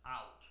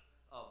out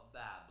of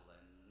Babylon.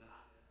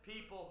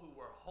 People who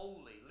were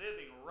holy,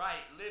 living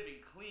right,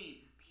 living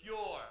clean,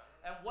 pure.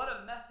 And what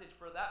a message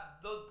for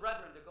those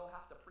brethren to go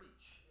have to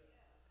preach.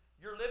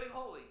 You're living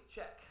holy,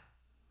 check.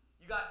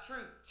 You got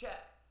truth,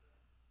 check.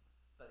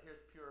 But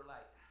here's pure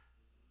light.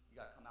 You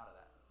got to come out of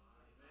that.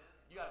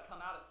 You got to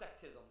come out of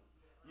sectism.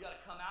 You got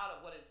to come out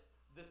of what is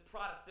this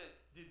Protestant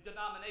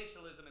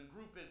denominationalism and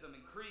groupism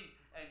and creed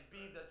and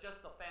be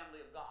just the family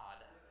of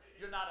God.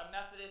 You're not a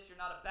Methodist, you're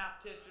not a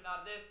Baptist, you're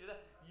not this, you're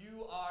that.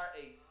 You are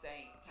a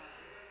saint.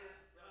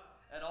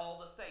 And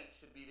all the saints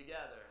should be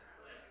together.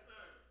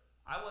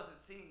 I wasn't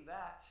seeing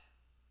that.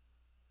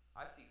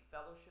 I see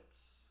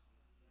fellowships,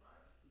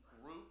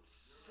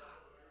 groups,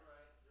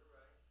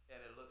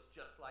 and it looks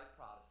just like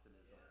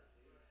Protestantism.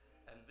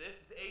 And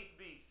this 8th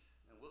beast,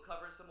 and we'll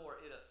cover it some more,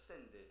 it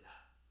ascended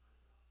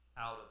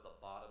out of the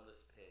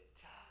bottomless pit.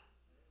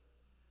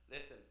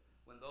 Listen,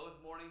 when those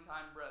morning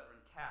time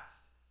brethren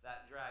cast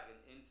that dragon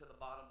into the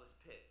bottomless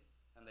pit,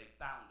 and they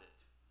bound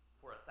it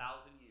for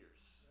 1,000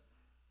 years,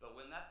 but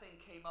when that thing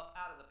came up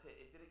out of the pit,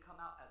 it didn't come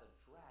out as a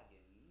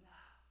dragon.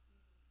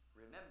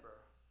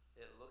 Remember,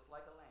 it looked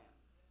like a lamb.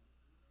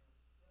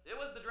 It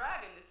was the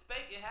dragon. It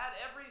spake. It had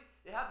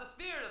the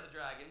spirit of the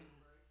dragon,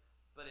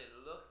 but it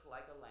looked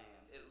like a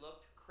lamb. It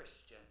looked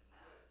Christian.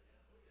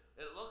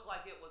 It looked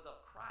like it was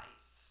of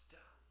Christ.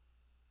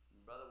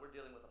 Brother, we're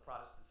dealing with a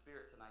Protestant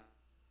spirit tonight.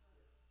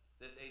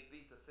 This 8th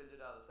beast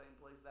ascended out of the same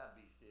place that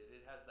beast did.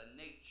 It has the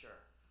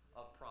nature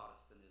of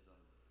Protestantism.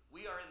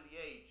 We are in the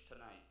age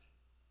tonight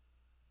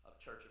of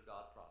Church of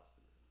God Protestantism.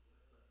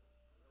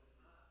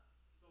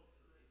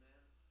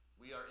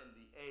 We are in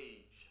the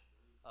age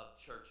of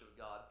Church of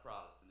God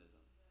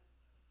Protestantism.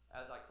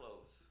 As I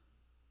close,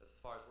 that's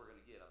as far as we're going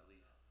to get, I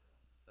believe.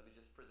 Let me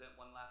just present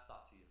one last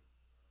thought to you.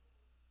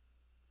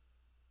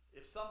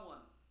 If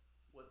someone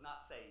was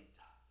not saved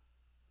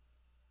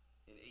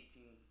in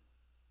 1850,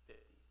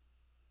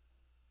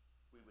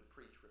 we would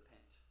preach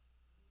repent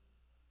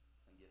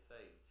and get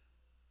saved.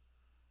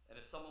 And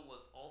if someone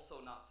was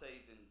also not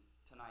saved in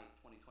tonight,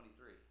 2023,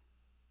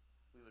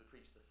 we would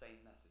preach the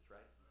same message,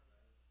 right?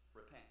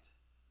 Repent.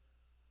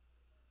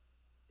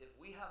 If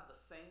we have the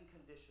same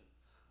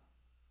conditions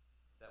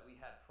that we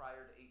had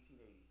prior to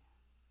 1880,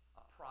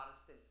 a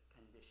Protestant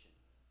condition,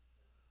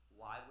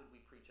 why would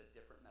we preach a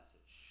different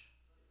message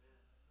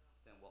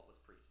than what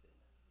was preached in?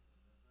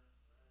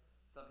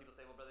 Some people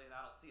say, well, brother,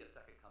 I don't see a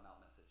second come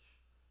out message.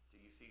 Do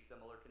you see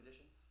similar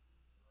conditions?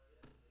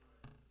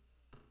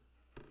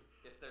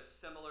 If there's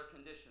similar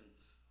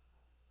conditions,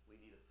 we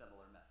need a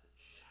similar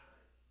message.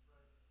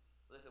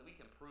 Listen, we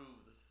can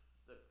prove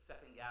the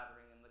second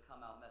gathering and the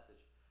come out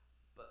message.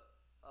 But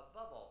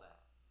above all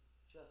that,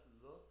 just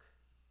look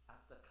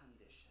at the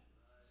conditions.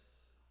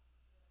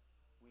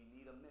 We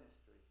need a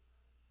ministry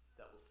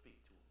that will speak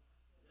to them.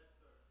 Yes,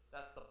 sir.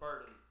 That's the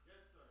burden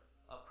Yes, sir.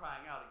 of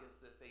crying out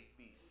against this eighth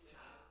beast.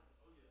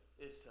 Oh,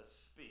 yeah. Is to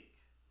speak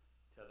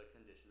to the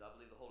conditions. I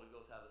believe the Holy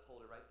Ghost have us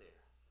hold it right there.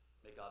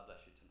 May God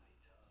bless you tonight.